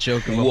that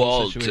joke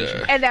about the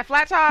situation. And that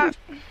flat top.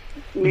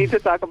 Need to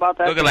talk about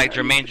that. Looking like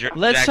Jermaine Jackson.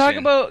 Let's talk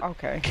about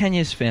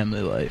Kenya's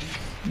family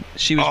life.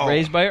 She was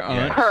raised by her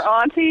aunt. Her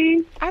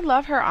auntie. I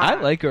love her aunt.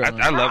 I like her aunt.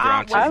 I love her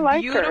auntie. I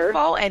like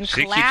beautiful her. And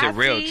she classy keeps it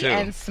real too.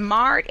 And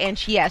smart, and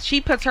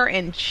she puts her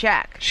in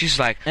check. She's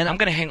like, and I'm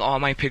gonna hang all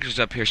my pictures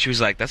up here. She was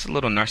like, that's a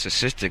little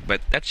narcissistic, but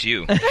that's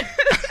you.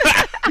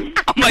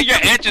 I'm like, your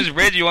aunt just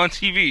read you on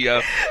TV,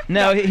 yo.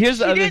 Now here's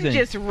the other thing. She didn't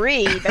just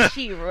read, but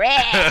she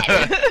read.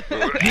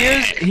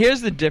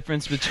 Here's the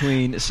difference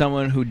between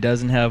someone who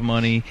doesn't have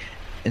money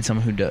and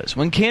someone who does.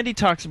 When Candy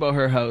talks about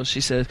her house,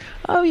 she says,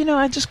 oh,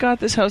 I just got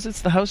this house.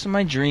 It's the house of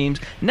my dreams.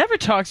 Never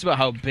talks about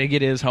how big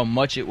it is, how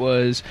much it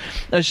was.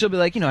 She'll be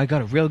like, I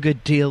got a real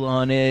good deal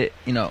on it,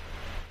 And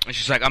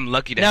she's like, I'm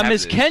lucky to have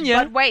this. Now, Miss Kenya...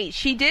 But wait,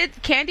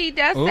 Candy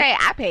does say,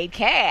 I paid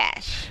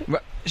cash.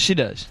 She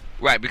does.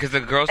 Right, because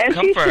the girls and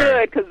come for her. And she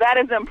should, because that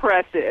is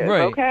impressive,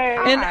 right. Okay?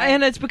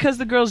 And it's because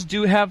the girls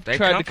do have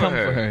tried to come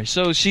for her.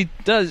 So she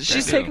does.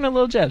 She's taking a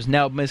little jabs.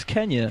 Now, Miss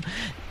Kenya...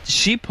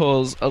 She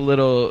pulls,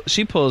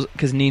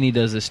 because Nene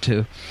does this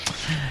too.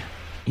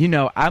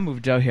 I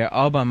moved out here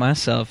all by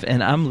myself,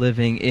 and I'm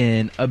living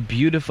in a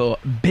beautiful,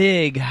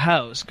 big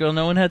house. Girl,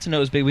 no one had to know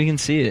it was big. We can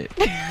see it.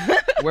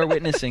 We're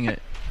witnessing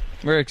it.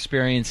 We're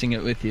experiencing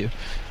it with you.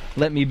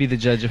 Let me be the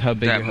judge of how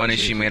big that money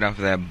she made off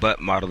of that butt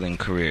modeling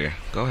career.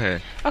 Go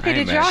ahead. Okay,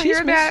 did y'all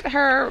hear that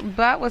her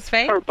butt was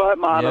fake? Her butt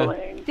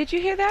modeling. Yeah. Did you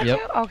hear that too?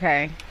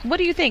 Okay. What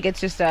do you think? It's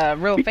just a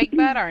real fake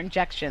butt or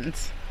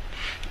injections?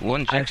 Well,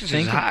 injections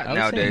is hot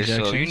nowadays,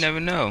 so you never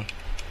know.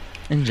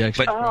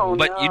 Injections.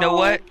 But you know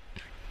what?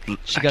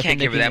 I can't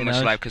give her that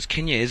much life because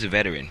Kenya is a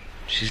veteran.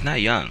 She's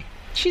not young.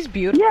 She's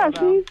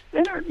beautiful.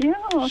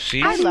 Yeah,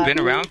 she's been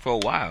around for a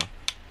while.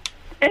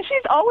 And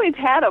she's always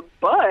had a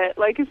butt.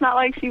 Like, it's not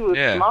like she was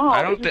small.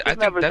 I think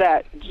never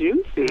that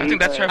juicy. I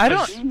think that's her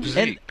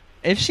physique.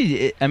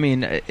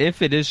 And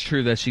if it is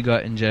true that she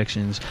got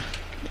injections,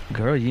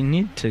 girl, you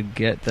need to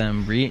get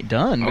them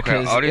redone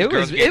because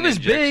it was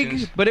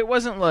big, but it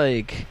wasn't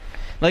like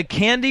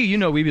Candy. You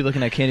know, we'd be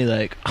looking at Candy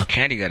like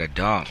Candy got a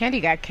dog. Candy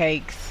got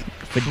cakes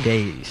for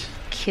days.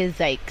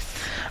 Kids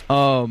aches.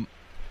 All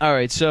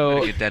right,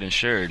 so get that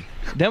insured.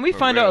 Then we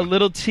find out a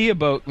little tea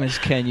about Miss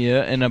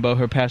Kenya and about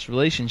her past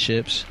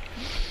relationships.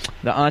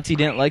 The auntie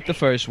didn't like the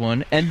first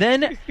one, and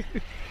then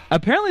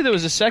apparently there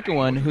was a second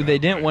one who they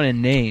didn't want to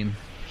name.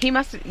 He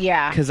must,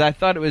 yeah. Because I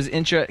thought it was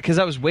interesting. Because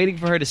I was waiting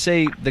for her to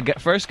say the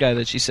first guy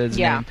that she said's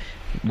name.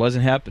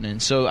 Wasn't happening.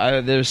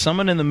 So there was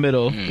someone in the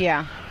middle.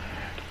 Yeah.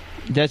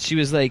 That she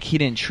was like, he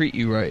didn't treat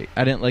you right.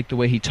 I didn't like the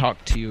way he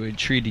talked to you and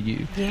treated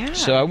you. Yeah.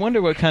 So I wonder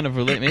what kind of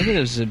maybe it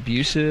was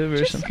abusive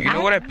or something. You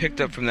know what I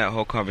picked up from that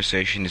whole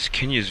conversation is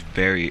Kenya's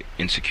very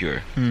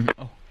insecure.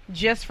 Mm-hmm.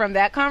 Just from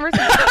that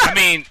conversation? I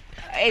mean...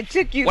 It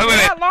took you wait.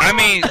 that long? I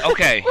mean,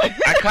 okay.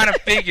 I kind of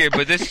figured,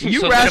 but this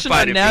you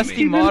solidified it nasty for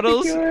me.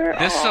 Models?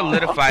 This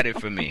solidified it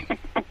for me.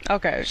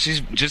 Okay.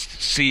 She's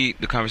just see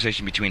the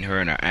conversation between her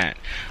and her aunt.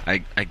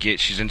 I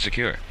get she's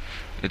insecure.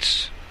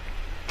 It's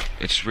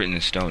written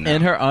in stone now.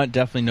 And her aunt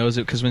definitely knows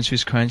it because when she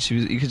was crying,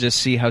 you could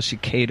just see how she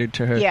catered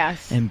to her.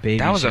 Yes. And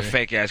babies. That was a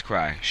fake ass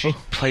cry. She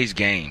plays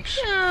games.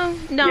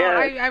 No,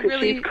 I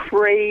really. She's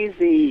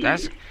crazy.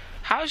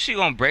 How is she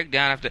gonna break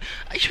down after?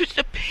 Your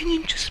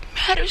opinion just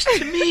matters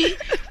to me.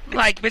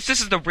 Like, bitch, this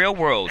is the real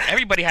world.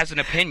 Everybody has an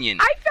opinion.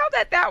 I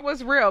felt that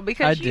was real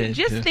because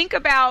think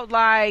about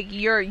like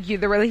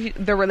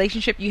the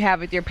relationship you have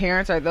with your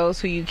parents are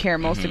those who you care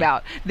most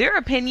about. Their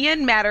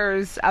opinion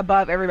matters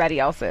above everybody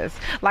else's.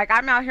 Like,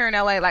 I'm out here in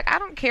LA, like I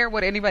don't care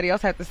what anybody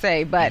else has to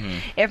say, but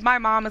if my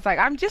mom is like,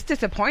 I'm just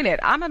disappointed,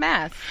 I'm a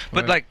mess.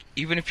 But like,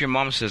 even if your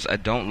mom says, I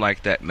don't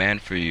like that man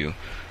for you,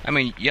 I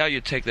mean,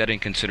 you take that in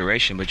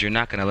consideration, but you're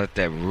not going to let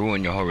that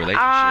ruin your whole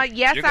relationship.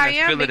 Yes, I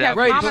am, because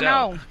Mama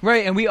knows.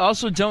 Right, and we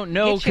also don't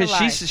know,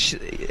 because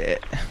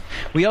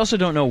we also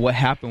don't know what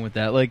happened with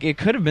that. Like, it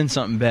could have been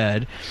something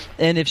bad,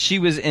 and if she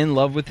was in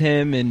love with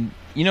him, and,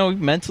 you know,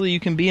 mentally you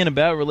can be in a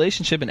bad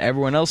relationship, and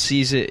everyone else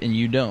sees it, and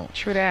you don't.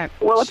 True that.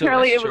 Well,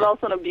 apparently it was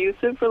also an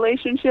abusive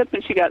relationship,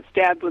 and she got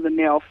stabbed with a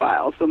nail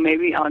file, so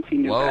maybe Auntie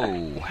knew that.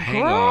 Whoa,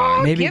 hang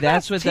on. Maybe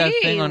that's what that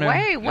thing on her...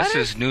 Wait, this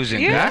is news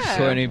and gossip.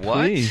 Courtney,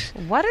 please.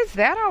 What is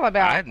that all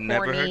about, I'd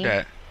never heard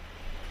that.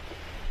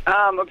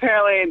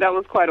 Apparently that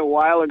was quite a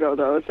while ago,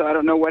 though, so I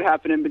don't know what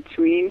happened in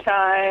between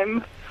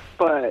time,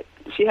 but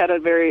she had a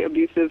very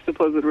abusive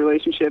supposed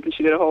relationship, and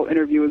she did a whole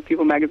interview with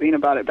People magazine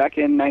about it back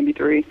in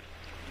 '93.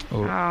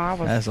 Oh,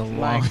 that's a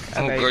long...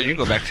 Oh, girl, you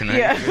go back to 93.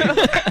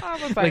 Yeah.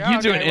 I was like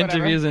you doing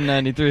interviews in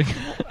 93.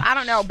 I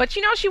don't know, but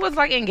you know she was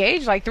like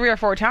engaged like 3 or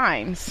 4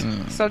 times.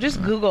 So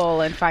just Google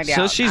and find out.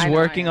 So she's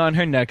working on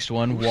her next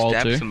one, Walter.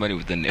 Stab somebody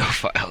with the nail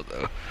file,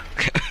 though.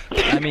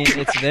 I mean,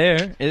 it's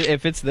there.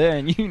 If it's there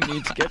and you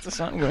need to get to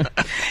something.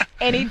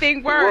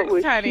 Anything works, what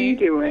was honey.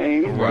 She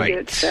doing?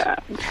 Right.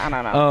 I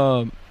don't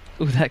know.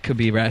 Ooh, that could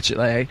be ratchet.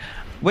 Like,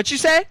 what you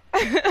say?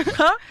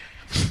 Huh?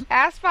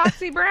 Ask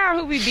Foxy Brown,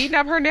 who be beating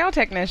up her nail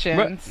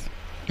technicians.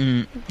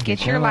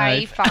 Get your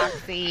life,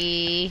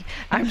 Foxy.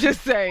 I'm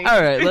just saying. All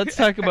right, let's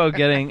talk about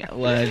getting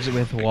ledge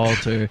with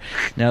Walter.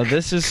 Now,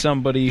 this is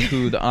somebody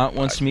who the aunt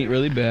wants to meet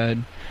really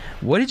bad.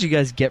 What did you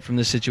guys get from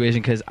this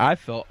situation? Because I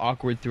felt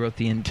awkward throughout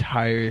the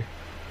entire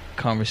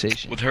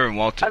conversation. With her and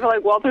Walter. I feel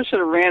like Walter should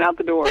have ran out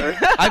the door.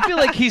 I feel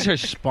like he's her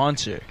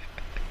sponsor.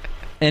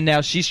 And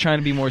now she's trying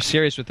to be more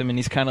serious with him, and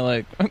he's kind of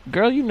like,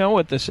 girl, you know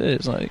what this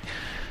is. Like,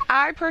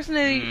 I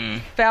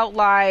personally felt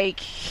like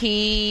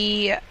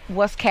he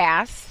was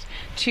cast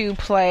to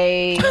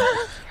play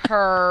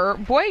her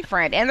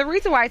boyfriend. And the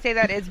reason why I say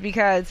that is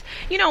because,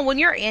 you know, when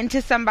you're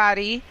into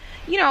somebody,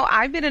 you know,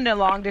 I've been in a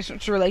long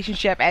distance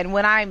relationship, and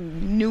when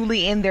I'm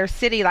newly in their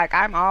city, like,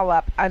 I'm all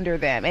up under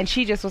them. And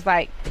she just was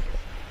like,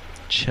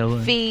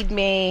 chilling. Feed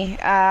me.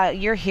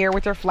 You're here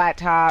with your flat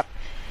top.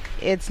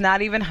 It's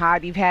not even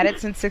hot. You've had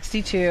it since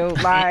 62.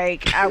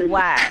 Like,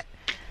 what?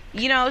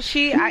 You know, so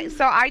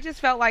I just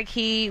felt like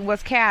he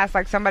was cast,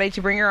 like somebody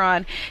to bring her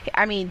on.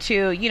 I mean,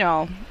 to, you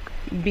know,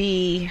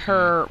 be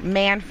her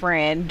man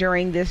friend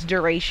during this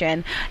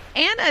duration.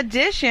 In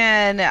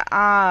addition,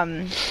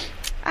 I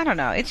don't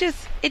know. It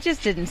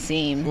just didn't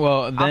seem.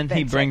 Well, then authentic.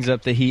 He brings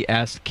up that he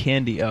asked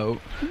Candy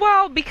out.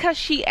 Well, because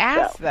she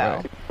asked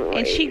though,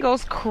 and she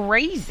goes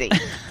crazy.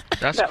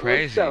 That's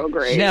crazy. Was so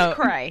great. Now,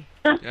 cray.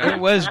 It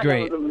was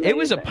great. It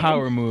was a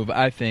power move,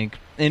 I think,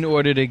 in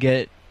order to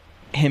get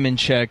him in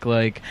check.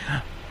 Like,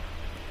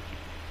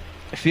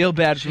 feel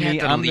bad for me.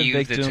 I'm the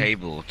victim. The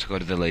table to go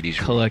to the ladies'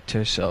 room. Collect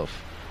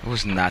herself. It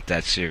was not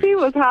that serious. She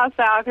was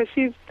hostile because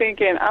she's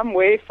thinking, I'm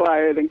way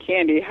flyer than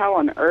Candy. How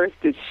on earth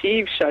did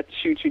she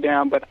shoot you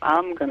down? But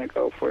I'm going to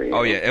go for you.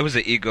 Oh, yeah. It was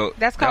an ego.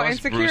 That's called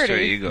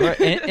insecurity. Ego.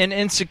 Right. And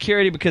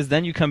insecurity, because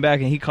then you come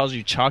back and he calls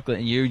you chocolate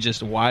and you're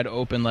just wide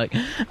open like,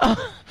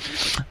 oh,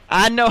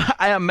 I know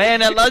I am a man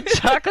that loves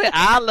chocolate.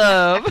 I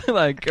love.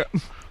 Like,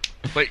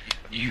 but,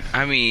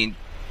 I mean,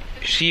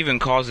 she even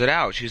calls it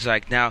out. She's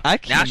like, now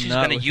she's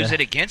going to use it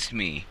against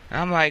me. And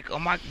I'm like, oh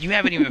my, you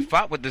haven't even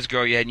fought with this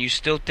girl yet, and you're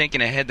still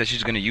thinking ahead that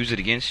she's going to use it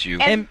against you.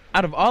 And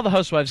out of all the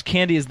housewives,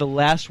 Candy is the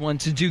last one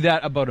to do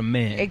that about a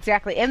man.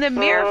 Exactly. And the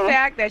mere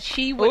fact that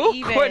she would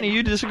even... Courtney,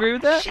 you disagree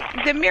with that?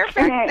 The mere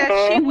fact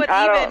that she would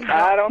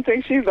I don't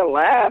think she's the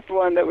last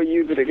one that would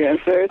use it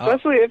against her,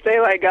 especially if they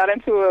like got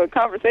into a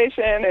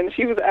conversation and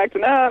she was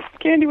acting up.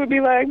 Candy would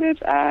be like, bitch,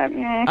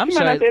 she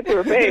might not say it to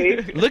her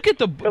face. Look at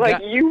the... But,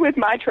 like, you with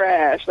my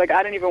trash. Like,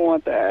 I didn't even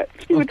want that.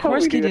 She would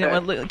totally do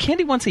that.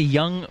 Candy wants a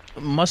young,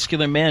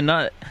 muscular man,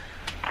 not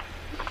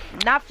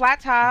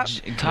flat top.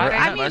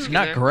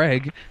 Not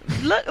Greg.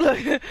 Look.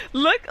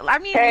 I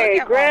mean, hey,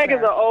 look at Greg is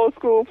an old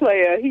school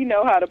player. He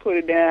know how to put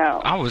it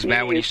down. I was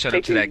mad when he shut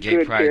up to that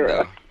gay pride,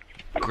 though.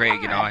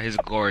 Greg and all his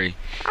glory.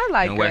 I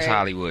like in Greg. West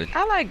Hollywood.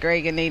 I like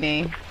Greg and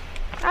Nene.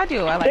 I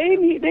do. I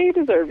like. They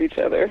deserve each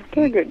other.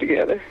 They're good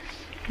together.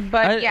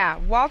 But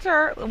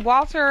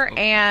Walter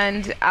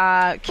and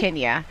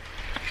Kenya.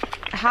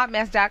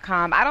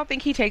 Hotmess.com. I don't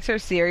think he takes her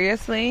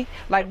seriously.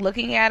 Like,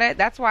 looking at it,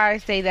 that's why I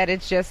say that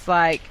it's just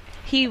like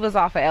he was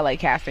off of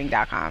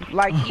LAcasting.com.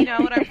 Like, you know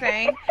what I'm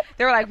saying?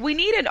 They were like, we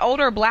need an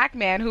older black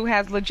man who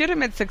has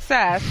legitimate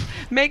success,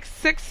 makes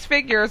 6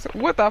 figures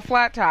with a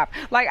flat top.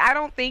 Like, I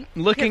don't think...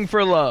 Looking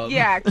for love.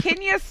 Yeah,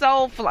 Kenya's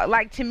so...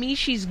 Like, to me,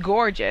 she's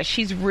gorgeous.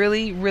 She's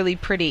really, really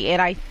pretty.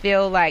 And I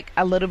feel like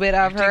a little bit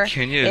of her...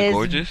 Kenya is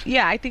gorgeous?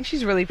 Yeah, I think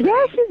she's really pretty.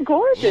 Yeah, she's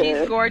gorgeous.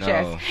 She's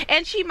gorgeous. No.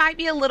 And she might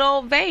be a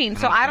little vain.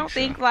 So I don't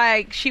think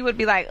like, she would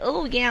be like,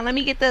 oh, yeah, let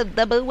me get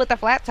the boo with the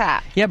flat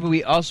top. Yeah, but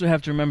we also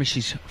have to remember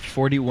she's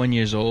 41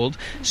 years old.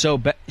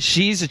 So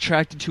she's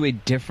attracted to a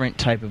different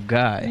type of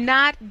guy.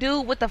 Not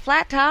dude with the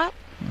flat top.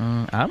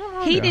 I don't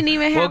know. He didn't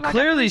even have. Well,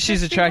 clearly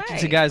she's attracted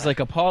to guys like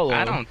Apollo.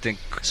 I don't think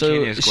so.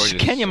 Kenya's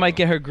gorgeous. Kenya might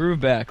get her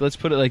groove back. Let's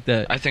put it like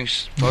that. I think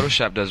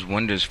Photoshop does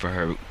wonders for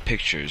her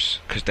pictures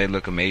because they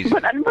look amazing.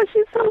 But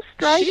she's so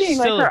striking. She's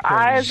like her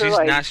eyes are she's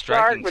like not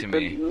striking dark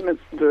to with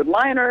the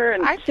liner,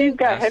 and she's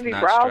got heavy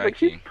brows. Like,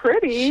 she's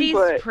pretty.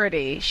 She's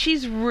pretty.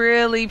 She's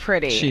really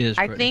pretty. She is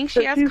pretty. I think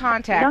she has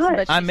contacts, but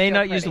she's I may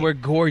not pretty. use the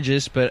word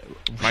gorgeous, but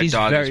she's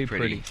very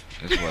pretty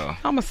as well.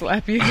 I'm gonna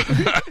slap you.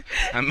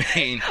 I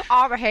mean,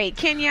 all the hate,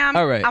 Kenya.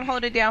 All right. I'm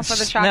holding down for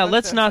the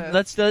chocolate.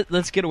 Now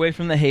let's get away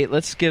from the hate.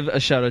 Let's give a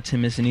shout out to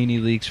Miss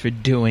Nene Leakes for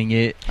doing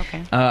it.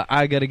 Okay.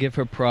 I got to give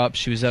her props.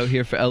 She was out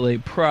here for LA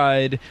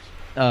Pride,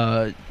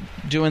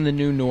 doing the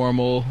new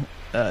normal.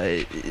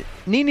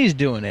 Nene's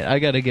doing it. I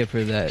got to give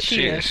her that.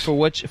 She is.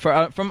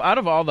 From out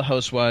of all the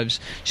housewives,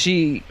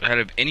 she out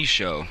of any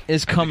show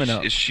is coming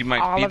up. She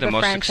might be the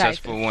most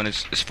successful one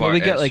as far as we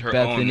got like her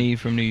Bethany own...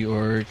 from New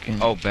York. And,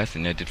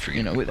 Bethany, I did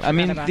forget. I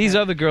mean, these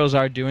other girls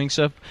are doing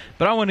stuff,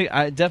 but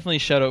I definitely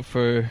shout out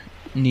for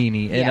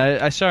Nene. And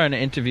I saw her in an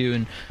interview,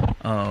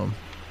 and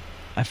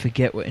I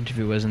forget what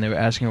interview it was, and they were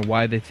asking her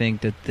why they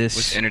think that this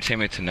was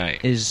Entertainment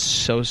Tonight is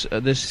so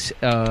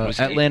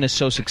Atlanta is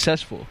so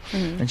successful,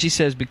 and she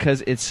says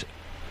because it's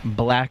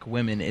black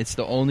women. It's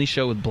the only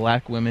show with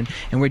black women,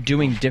 and we're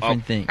doing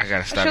different things. I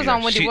gotta stop. Show's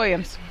on Wendy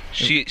Williams.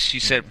 She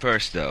said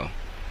first though,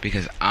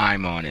 because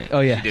I'm on it.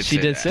 Oh yeah, she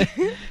did say.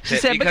 She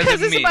said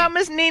because it's about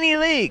Miss Nene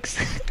Leakes.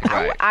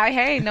 Right.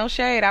 Hey, no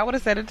shade. I would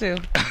have said it too.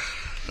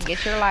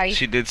 Get your life.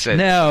 She did say.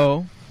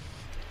 Now,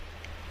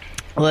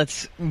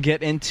 let's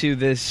get into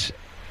this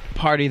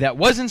party that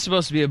wasn't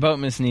supposed to be about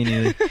Miss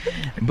Nene,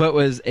 but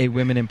was a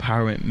women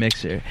empowerment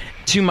mixer.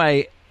 To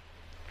my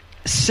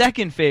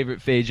second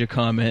favorite Phaedra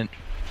comment,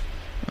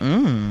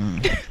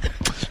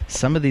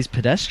 some of these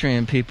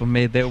pedestrian people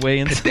made their way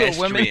into a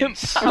women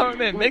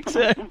empowerment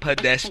mixer.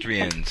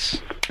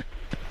 Pedestrians.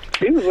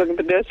 She was looking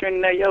pedestrian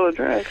in that yellow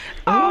dress.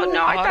 Oh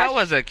no, I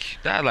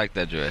like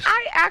that dress.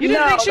 I actually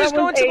didn't think she was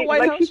going to the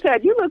White House. Like she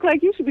said, you look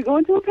like you should be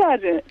going to a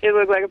pageant. It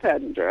looked like a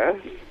pageant dress.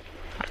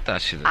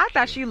 I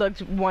thought she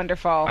looked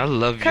wonderful. I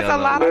love because a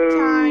lot of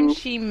times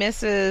she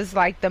misses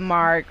like the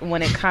mark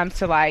when it comes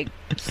to like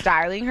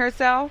styling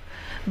herself.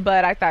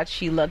 But I thought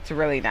she looked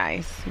really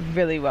nice,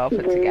 really well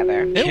put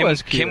together.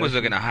 Kim was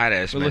looking a hot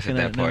ass mess at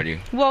that party.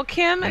 Well,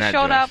 Kim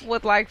showed up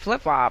with like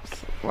flip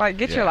flops. Like,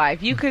 get your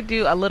life. You could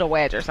do a little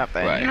wedge or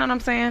something. Right. You know what I'm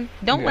saying?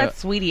 Don't let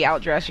Sweetie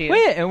outdress you.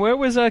 Wait, and where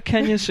was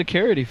Kenya's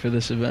security for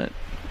this event?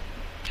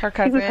 Her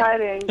cousin. He was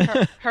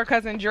hiding. Her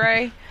cousin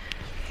Dre.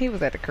 He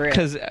was at the crib.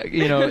 Because,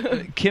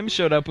 Kim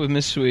showed up with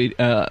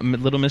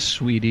Little Miss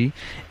Sweetie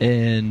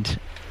and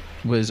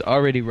was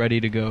already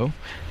ready to go.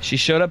 She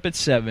showed up at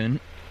 7,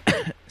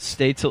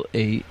 stayed till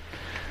 8,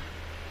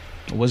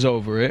 was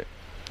over it.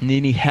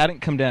 Nene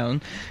hadn't come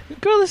down.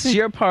 Girl, this is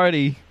your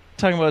party.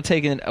 Talking about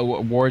taking a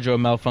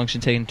wardrobe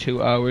malfunction, taking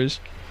 2 hours.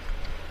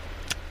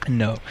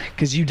 No,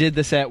 because you did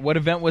this at, what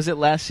event was it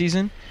last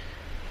season?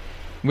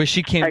 Where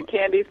she came... At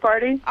Candy's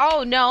party?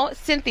 Oh, no,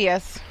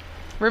 Cynthia's.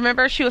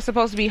 Remember, she was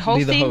supposed to be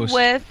hosting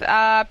with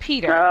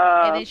Peter,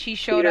 and then she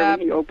showed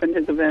up. He opened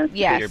his event.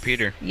 Yes.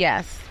 Peter.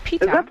 Yes,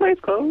 Peter. Is that place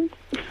closed?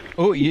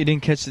 Oh, you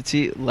didn't catch the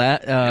tea.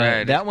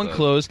 That one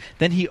closed.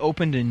 Then he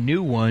opened a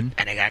new one,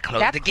 and it got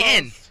closed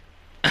again.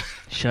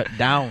 Shut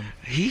down.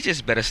 He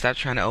just better stop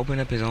trying to open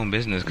up his own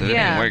business because it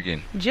ain't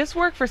working. Just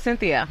work for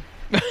Cynthia.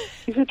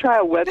 She should try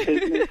a web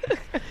business.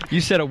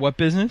 You said a what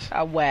business?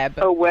 A web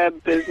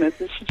business.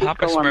 And she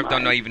Papa Smurf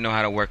don't even know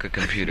how to work a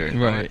computer.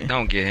 Right.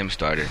 Don't get him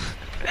started.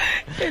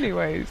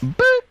 Anyways.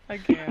 Boop. I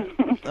can't.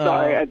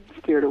 Sorry, I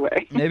steered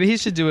away. Maybe he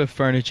should do a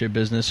furniture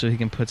business so he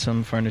can put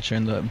some furniture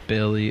in the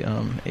Bailey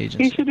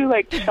agency. He should do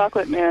like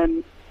Chocolate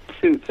Man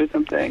suits or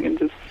something and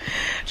just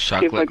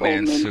Chocolate like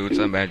Man suits.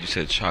 I'm glad you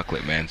said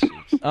Chocolate Man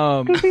suits.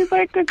 Because he's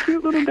like a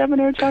cute little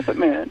debonair chocolate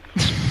man.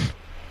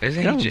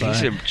 Isn't he?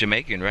 He's a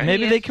Jamaican, right?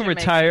 Maybe they can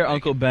retire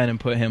Uncle Ben and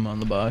put him on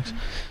the box.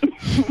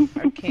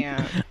 I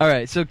can't. All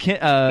right, so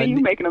you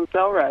making him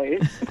sell right?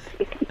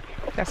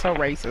 That's so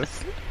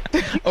racist.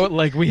 Oh,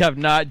 like we have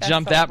not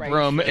jumped so that racist.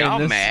 broom in Y'all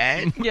this.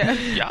 mad? Yeah.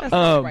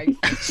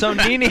 So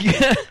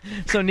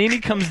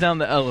Nene comes down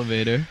the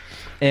elevator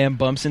and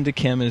bumps into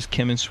Kim as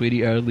Kim and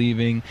Sweetie are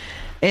leaving.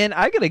 And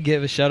I gotta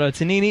give a shout out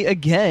to Nene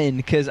again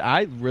because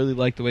I really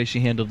like the way she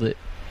handled it.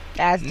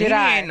 As did Nene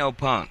I. ain't no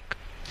punk.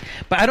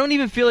 But I don't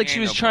even feel like she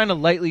was trying to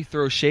lightly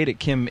throw shade at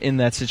Kim in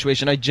that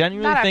situation. I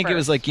genuinely think it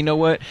was like, you know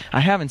what? I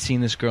haven't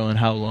seen this girl in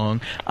how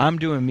long. I'm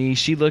doing me.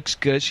 She looks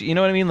good. You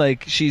know what I mean?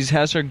 Like, she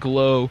has her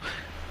glow.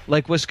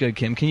 Like, what's good,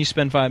 Kim? Can you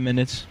spend 5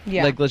 minutes?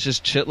 Yeah. Like, let's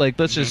just chill. Like,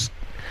 let's just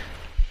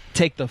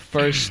take the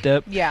first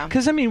step. Yeah.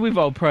 Because, I mean, we've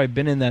all probably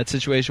been in that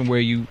situation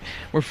where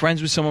we're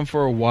friends with someone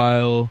for a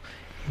while.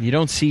 You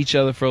don't see each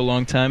other for a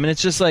long time. And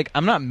it's just like,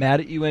 I'm not mad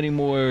at you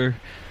anymore.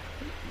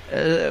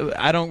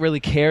 I don't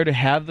really care to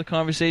have the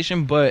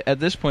conversation, but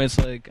at this point, it's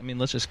like, I mean,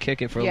 let's just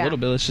kick it for a little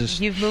bit. Let's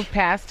just... You've moved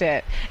past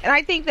it. And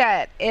I think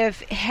that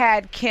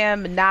had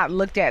Kim not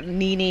looked at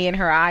Nene in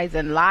her eyes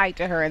and lied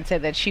to her and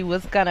said that she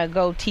was going to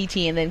go TT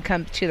and then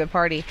come to the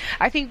party,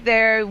 I think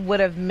they would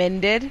have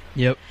mended.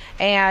 Yep.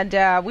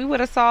 And we would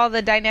have saw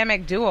the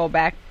dynamic duo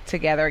back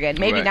together again.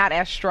 Maybe not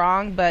as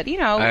strong, but, you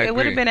know, it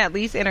would have been at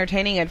least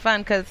entertaining and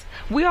fun because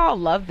we all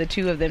love the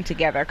two of them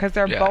together because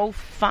they're both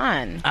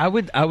fun. I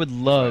would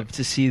love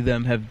to see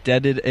them have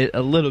deaded it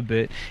a little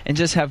bit and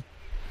just have,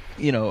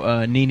 you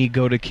know, Nene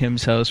go to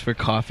Kim's house for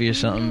coffee or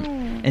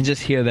something and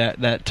just hear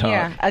that talk.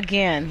 Yeah,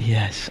 again.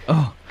 Yes.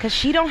 Oh. Because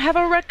she don't have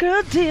a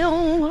record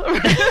deal.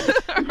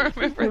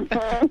 Remember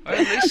that. Or at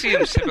least see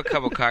them sip a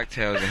couple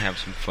cocktails and have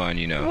some fun,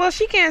 you know. Well,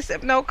 she can't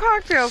sip no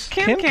cocktails.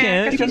 Kim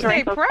can because she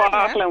stay pregnant.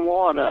 Sparkling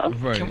water.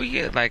 Right. Can we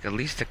get like at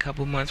least a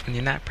couple months when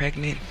you're not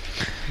pregnant?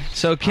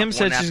 So Kim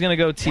said she's going to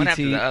go TT. One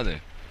after the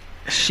other.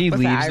 She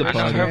leaves the I know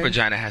party. her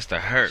vagina has to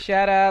hurt.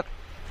 Shut up.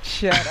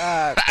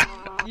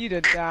 You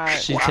did not.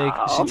 She's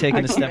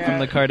taking a step from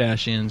the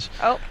Kardashians.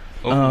 Oh.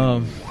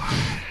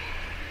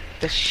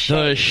 The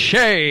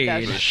shade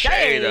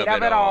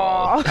of it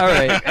all. All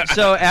right.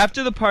 So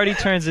after the party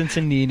turns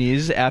into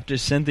Nene's, after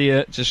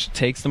Cynthia just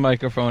takes the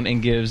microphone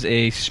and gives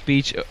a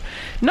speech,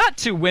 not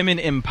to women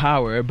in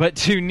power, but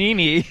to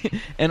Nene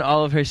and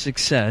all of her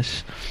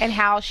success. And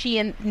how she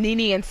and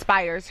Nene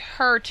inspires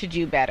her to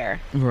do better.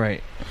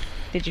 Right.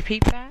 Did you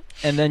peep that?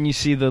 And then you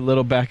see the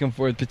little back and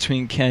forth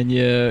between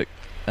Kenya,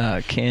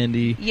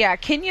 Candy. Yeah,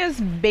 Kenya's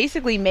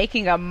basically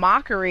making a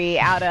mockery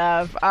out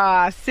of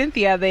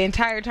Cynthia the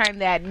entire time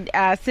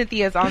that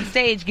Cynthia's on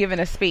stage giving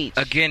a speech.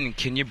 Again,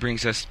 Kenya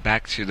brings us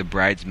back to the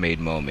bridesmaid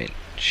moment.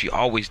 She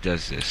always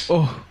does this.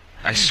 Oh.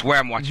 I swear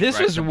I'm watching This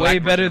was way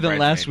better than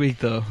last week,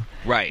 though.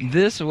 Right.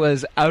 This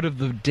was out of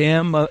the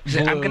damn... I'm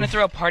going to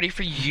throw a party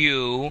for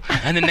you,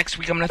 and the next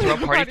week I'm going to throw a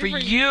party for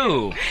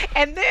you.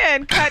 And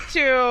then cut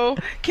to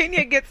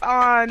Kenya gets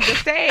on the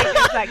stage and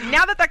it's like,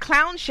 now that the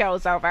clown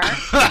show's over.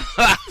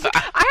 I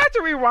had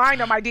to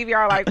rewind on my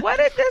DVR like, what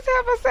did this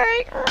have to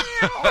say?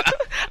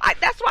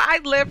 That's why I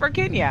live for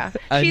Kenya.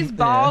 She's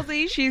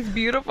ballsy, she's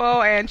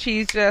beautiful, and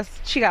she got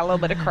a little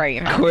bit of cray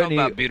in her. Courtney,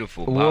 about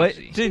beautiful,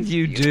 ballsy. What did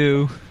you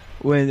do?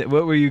 What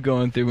were you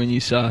going through when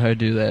you saw her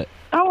do that?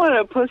 I want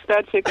to push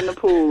that chick in the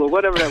pool or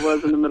whatever that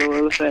was in the middle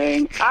of the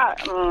thing.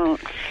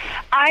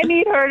 I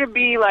need her to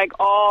be like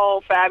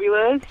all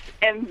fabulous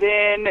and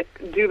then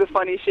do the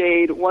funny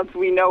shade once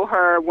we know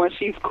her, when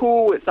she's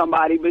cool with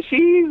somebody. But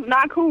she's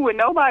not cool with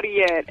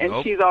nobody yet,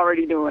 and she's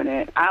already doing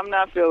it. I'm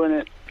not feeling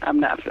it.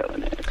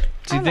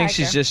 Do you think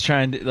she's just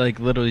trying to, like,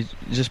 literally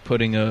just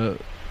putting a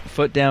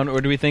foot down, or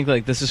do we think,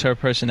 like, this is her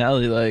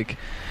personality, like...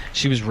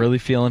 She was really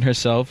feeling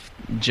herself,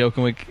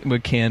 joking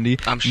with Candy,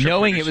 I'm sure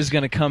knowing it was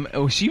going to come.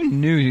 Oh, she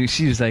knew.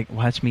 She was like,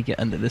 watch me get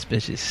under this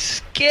bitch's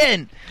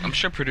skin. I'm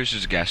sure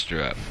producers gassed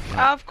her up.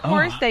 Of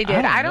course they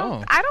did. I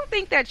don't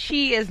think that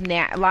she is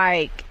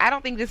I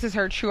don't think this is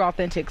her true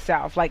authentic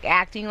self, like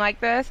acting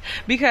like this,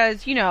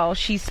 because, you know,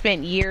 she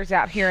spent years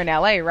out here in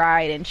LA,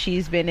 right? And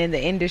she's been in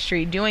the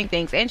industry doing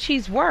things, and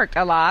she's worked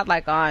a lot,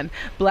 like on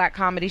black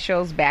comedy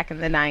shows back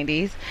in the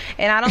 90s.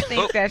 And I don't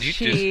think that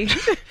she...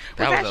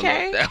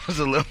 that was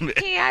a little bit.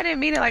 Yeah, I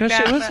didn't mean it like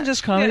that. It wasn't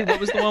just comedy. What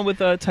was the one with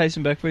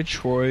Tyson Beckford,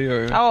 Troy,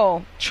 or...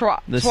 Oh,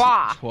 Twa.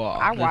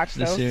 I watched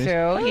those series?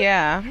 Too.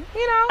 Yeah.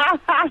 You know,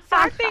 so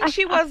I think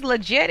she was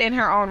legit in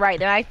her own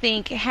right. And I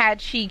think had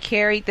she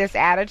carried this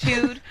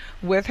attitude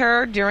with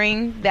her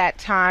during that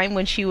time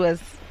when she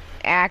was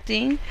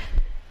acting,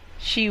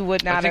 she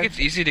would not have... I think it's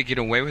easy to get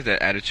away with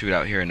that attitude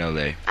out here in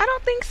LA. I don't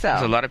don't think so.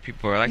 A lot of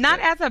people are like Not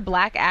that. as a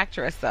black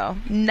actress, though.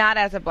 Not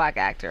as a black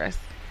actress.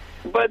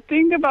 But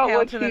think about Hell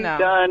what to she's the no.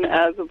 done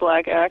as a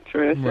black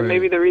actress, Right. and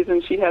maybe the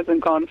reason she hasn't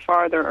gone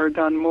farther or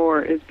done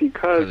more is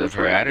because of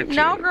her attitude.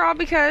 No, girl,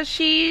 because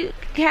she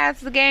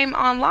has the game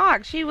on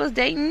lock. She was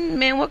dating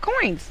men with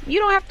coins. You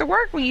don't have to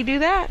work when you do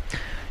that.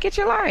 Get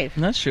your life.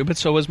 That's true, but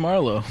so was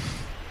Marlo.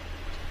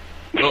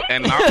 Oh,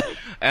 and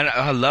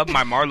I love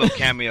my Marlo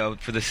cameo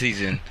for the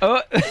season.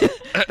 Oh,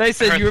 they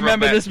said, you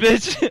remember this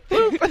bitch?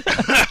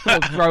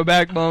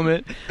 Throwback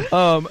moment.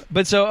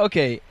 But so,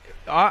 okay,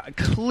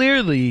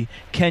 clearly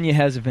Kenya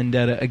has a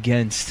vendetta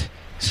against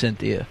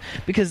Cynthia.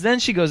 Because then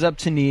she goes up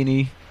to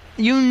Nene.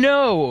 You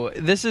know,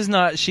 this is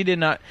not, she did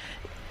not,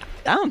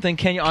 I don't think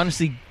Kenya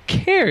honestly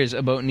cares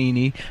about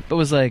Nene, but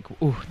was like,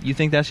 "Ooh, you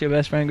think that's your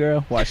best friend,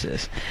 girl? Watch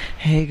this.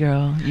 Hey,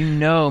 girl, you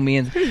know me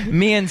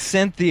and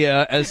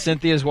Cynthia, as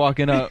Cynthia's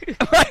walking up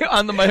right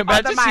on the mic.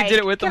 Imagine she did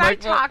it with the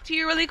mic. Can I talk to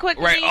you really quick,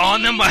 Right Nene?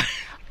 on the mic.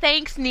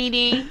 Thanks,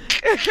 Nene.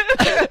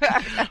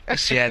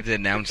 She had to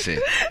announce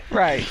it.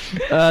 Right.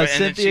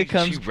 Cynthia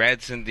comes. She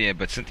read Cynthia,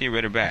 but Cynthia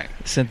read her back.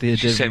 Cynthia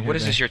She did said, read "What her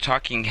is back. this? Your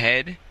talking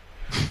head?"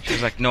 She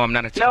was like, "No, I'm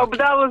not a talking." No, but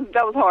that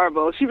was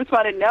horrible. She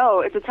responded,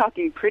 "No, it's a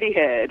talking pretty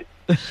head."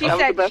 She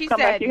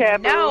said,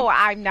 "No,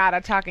 I'm not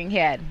a talking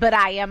head, but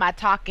I am a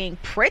talking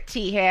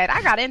pretty head."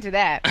 I got into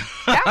that.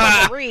 That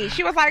was a read.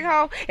 She was like,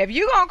 "Oh, if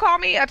you gonna call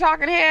me a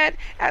talking head,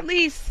 at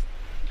least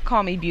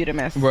call me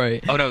Butamus."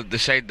 Right. Oh no, the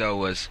shade though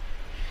was,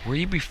 were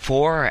you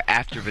before or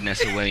after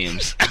Vanessa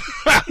Williams?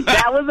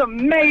 That was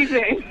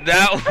amazing.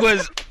 That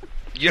was,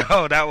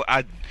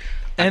 I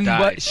And died.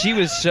 what she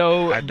was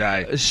so, I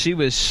died. She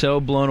was so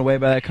blown away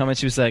by that comment.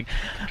 She was like,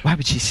 "Why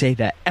would she say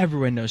that?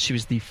 Everyone knows she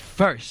was the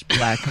first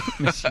black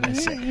Miss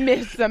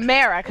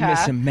America.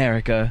 Miss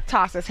America.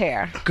 Toss his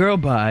hair. Girl,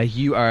 bye.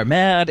 You are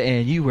mad,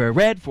 and you were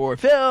red for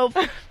filth.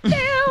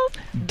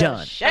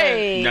 Done.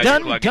 Shade. Now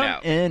Done. you're plugging Done.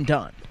 out. And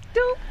done.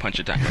 Punch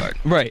your time card.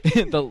 Right.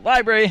 The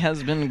library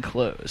has been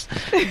closed.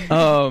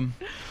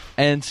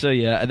 And so,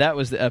 yeah, that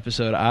was the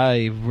episode.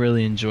 I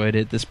really enjoyed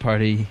it. This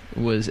party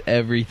was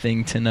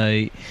everything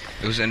tonight.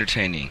 It was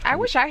entertaining. I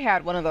wish I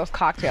had one of those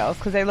cocktails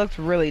because they looked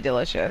really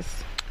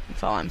delicious.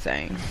 That's all I'm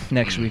saying.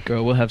 Next week,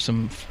 girl, we'll have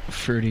some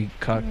fruity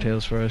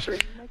cocktails for us.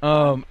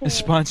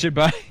 Sponsored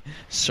by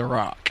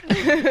Ciroc.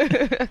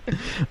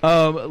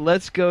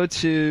 Let's go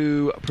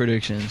to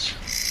predictions.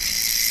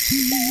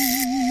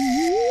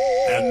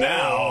 And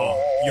now,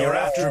 your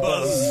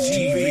AfterBuzz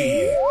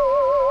TV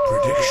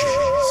predictions.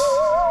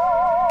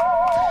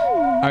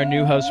 Our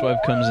new housewife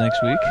comes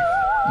next week,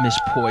 Miss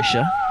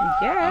Portia.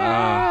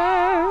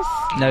 Yes.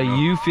 Now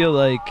you feel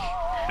like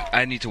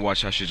I need to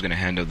watch how she's going to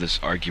handle this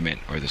argument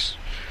or this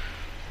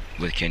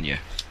with Kenya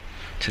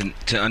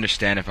to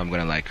understand if I'm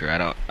going to like her. I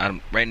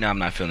don't. Right now, I'm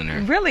not feeling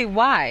her. Really?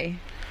 Why?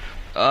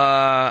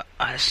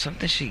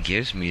 Something she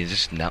gives me is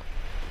just not.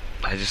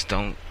 I just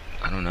don't.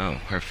 I don't know.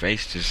 Her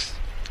face just.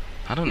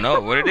 I don't know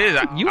what it is.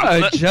 You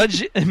are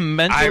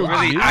judgmental.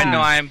 I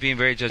know I am being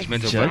very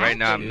judgmental, but right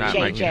now I'm not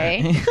like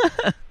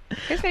JJ.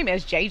 His name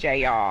is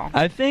JJ, y'all.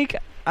 I think.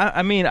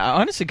 I mean,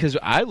 honestly, because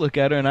I look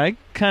at her and I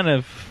kind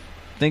of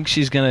think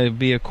she's gonna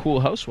be a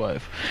cool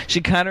housewife. She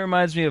kind of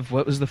reminds me of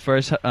what was the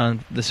first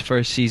this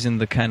first season,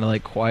 the kind of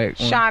like quiet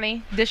one.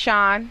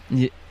 Deshawn.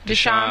 Yeah.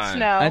 Deshawn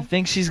Snow. I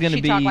think she's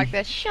gonna be talk like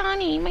this.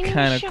 Shawnee, my name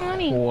is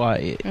Shawnee.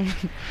 Quiet.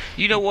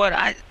 You know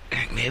what?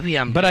 Maybe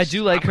I'm. But I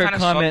do like her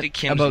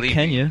comment about leaving.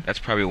 Kenya. That's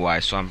probably why.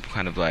 So I'm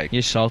kind of like.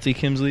 You're salty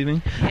Kim's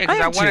leaving? Yeah,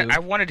 because I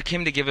wanted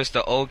Kim to give us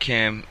the old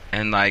Kim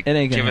and like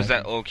give us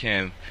that old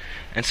Kim,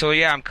 and so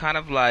yeah, I'm kind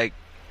of like.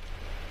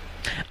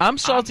 I'm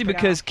salty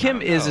because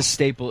Kim is a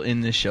staple in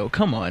this show.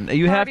 Come on,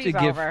 you have to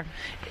give. Over.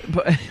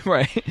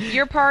 Right.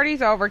 Your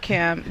party's over,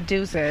 Kim.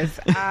 Deuces.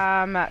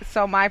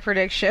 So my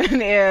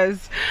prediction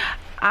is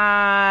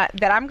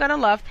that I'm gonna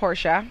love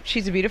Portia.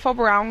 She's a beautiful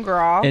brown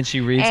girl, and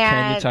she reads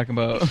Kenya talking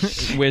about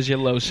where's your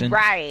lotion,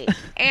 right?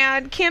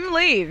 And Kim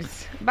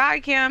leaves. Bye,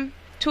 Kim.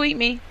 Tweet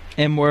me.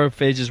 And more of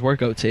Phaedra's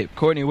workout tape.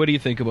 Courtney, what do you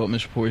think about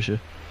Miss Portia?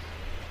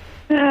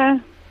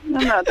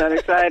 I'm not that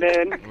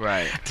excited.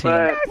 Right.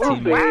 But we'll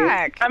see.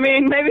 I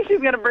mean, maybe she's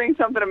going to bring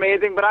something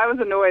amazing, but I was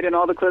annoyed in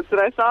all the clips that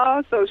I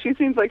saw, so she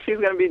seems like she's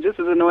going to be just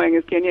as annoying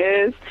as Kenya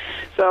is.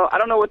 So I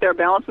don't know what their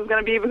balance is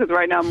going to be, because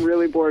right now I'm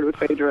really bored with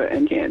Phaedra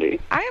and Candy.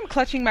 I am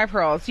clutching my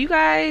pearls. You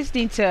guys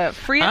need to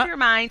free up your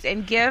minds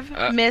and give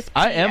Miss P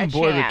I am a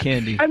bored chance. with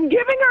Candy. I'm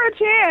giving her a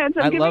chance.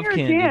 I love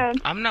Candy.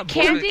 I'm not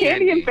bored with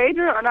Candy and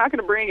Phaedra are not going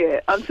to bring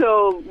it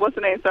until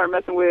what's-the-name start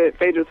messing with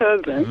Phaedra's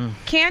husband.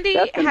 Candy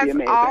has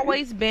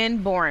always been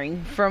boring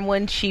from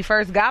when she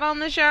first got on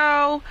the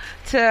show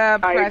to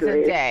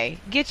present day.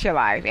 Get your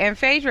life. And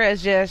Phaedra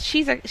is just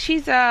she's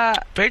a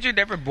Phaedra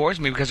never bores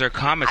me because her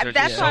comments are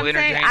that's just what so I'm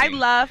saying. entertaining. I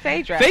love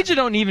Phaedra. Phaedra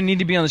don't even need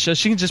to be on the show.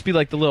 She can just be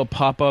like the little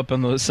pop-up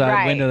on the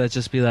side window that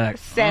just be like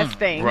says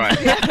things. Right.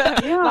 Like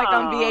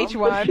on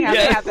VH1.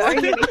 Have to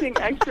bring anything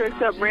extra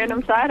except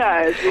random side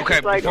eyes. It's Okay,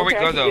 just like, before we go,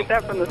 I can though, get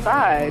that from the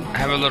side. I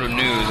have a little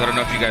news. I don't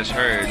know if you guys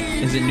heard.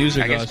 Is it news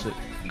or gossip?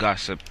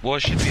 Gossip. Well, it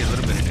should be a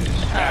little bit of news.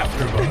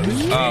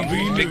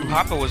 Big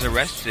Papa was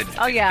arrested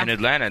in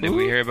Atlanta. Did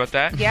we hear about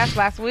that? Yes,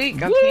 last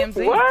week on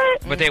TMZ.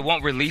 What? But they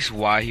won't release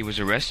why he was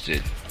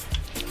arrested.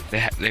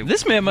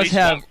 This man must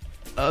have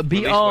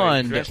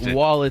beyond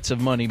wallets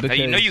of money. Because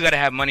now, you got to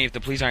have money if the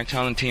police aren't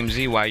telling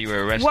TMZ why you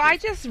were arrested. Well, I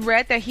just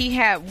read that he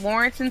had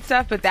warrants and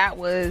stuff, but that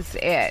was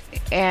it.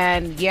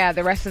 And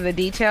the rest of the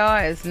detail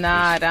is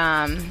not.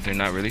 They're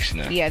not releasing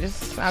that. Yeah,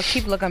 I'll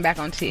keep looking back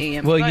on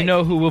TMZ. Well, you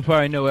know who will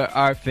probably know are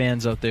our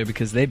fans out there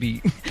because they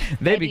be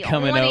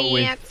coming out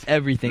with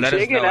everything. Let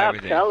us know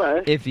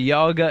everything. If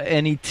y'all got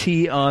any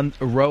tea on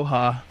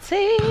Roja,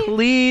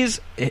 please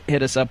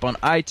hit us up on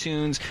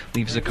iTunes.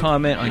 Leave us a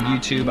comment on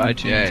YouTube,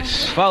 iTunes.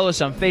 Yes. Follow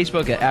us on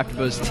Facebook at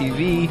AfterBuzz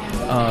TV,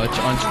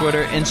 on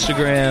Twitter,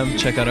 Instagram.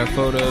 Check out our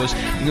photos.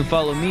 You can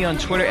follow me on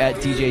Twitter at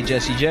DJ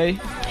Jesse J.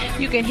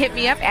 You can hit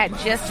me up at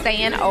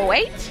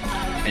JustSaying08.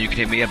 And you can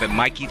hit me up at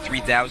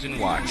Mikey3000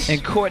 Watts.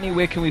 And Courtney,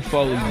 where can we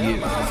follow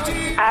you?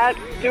 At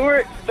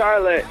Stuart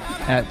Starlet.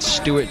 At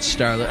Stuart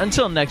Starlet.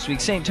 Until next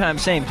week, same time,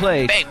 same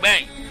place. Bang,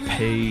 bang.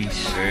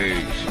 Peace.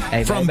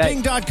 Hey, from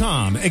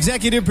Bing.com,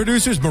 executive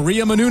producers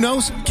Maria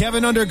Menounos,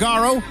 Kevin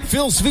Undergaro,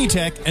 Phil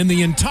Svitek, and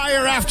the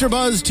entire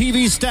AfterBuzz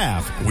TV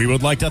staff, we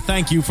would like to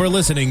thank you for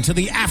listening to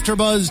the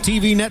AfterBuzz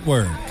TV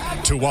network.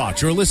 To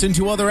watch or listen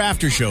to other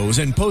after shows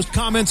and post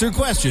comments or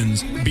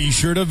questions, be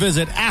sure to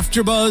visit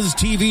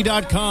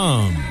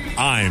AfterBuzzTV.com.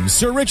 I'm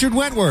Sir Richard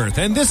Wentworth,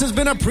 and this has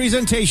been a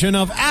presentation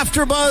of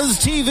AfterBuzz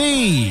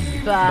TV.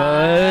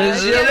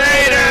 Buzz you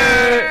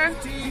later.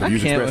 The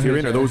views expressed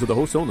herein are those of the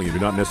hosts only and do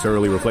not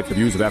necessarily reflect the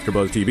views of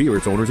AfterBuzz TV or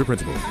its owners or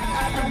principals.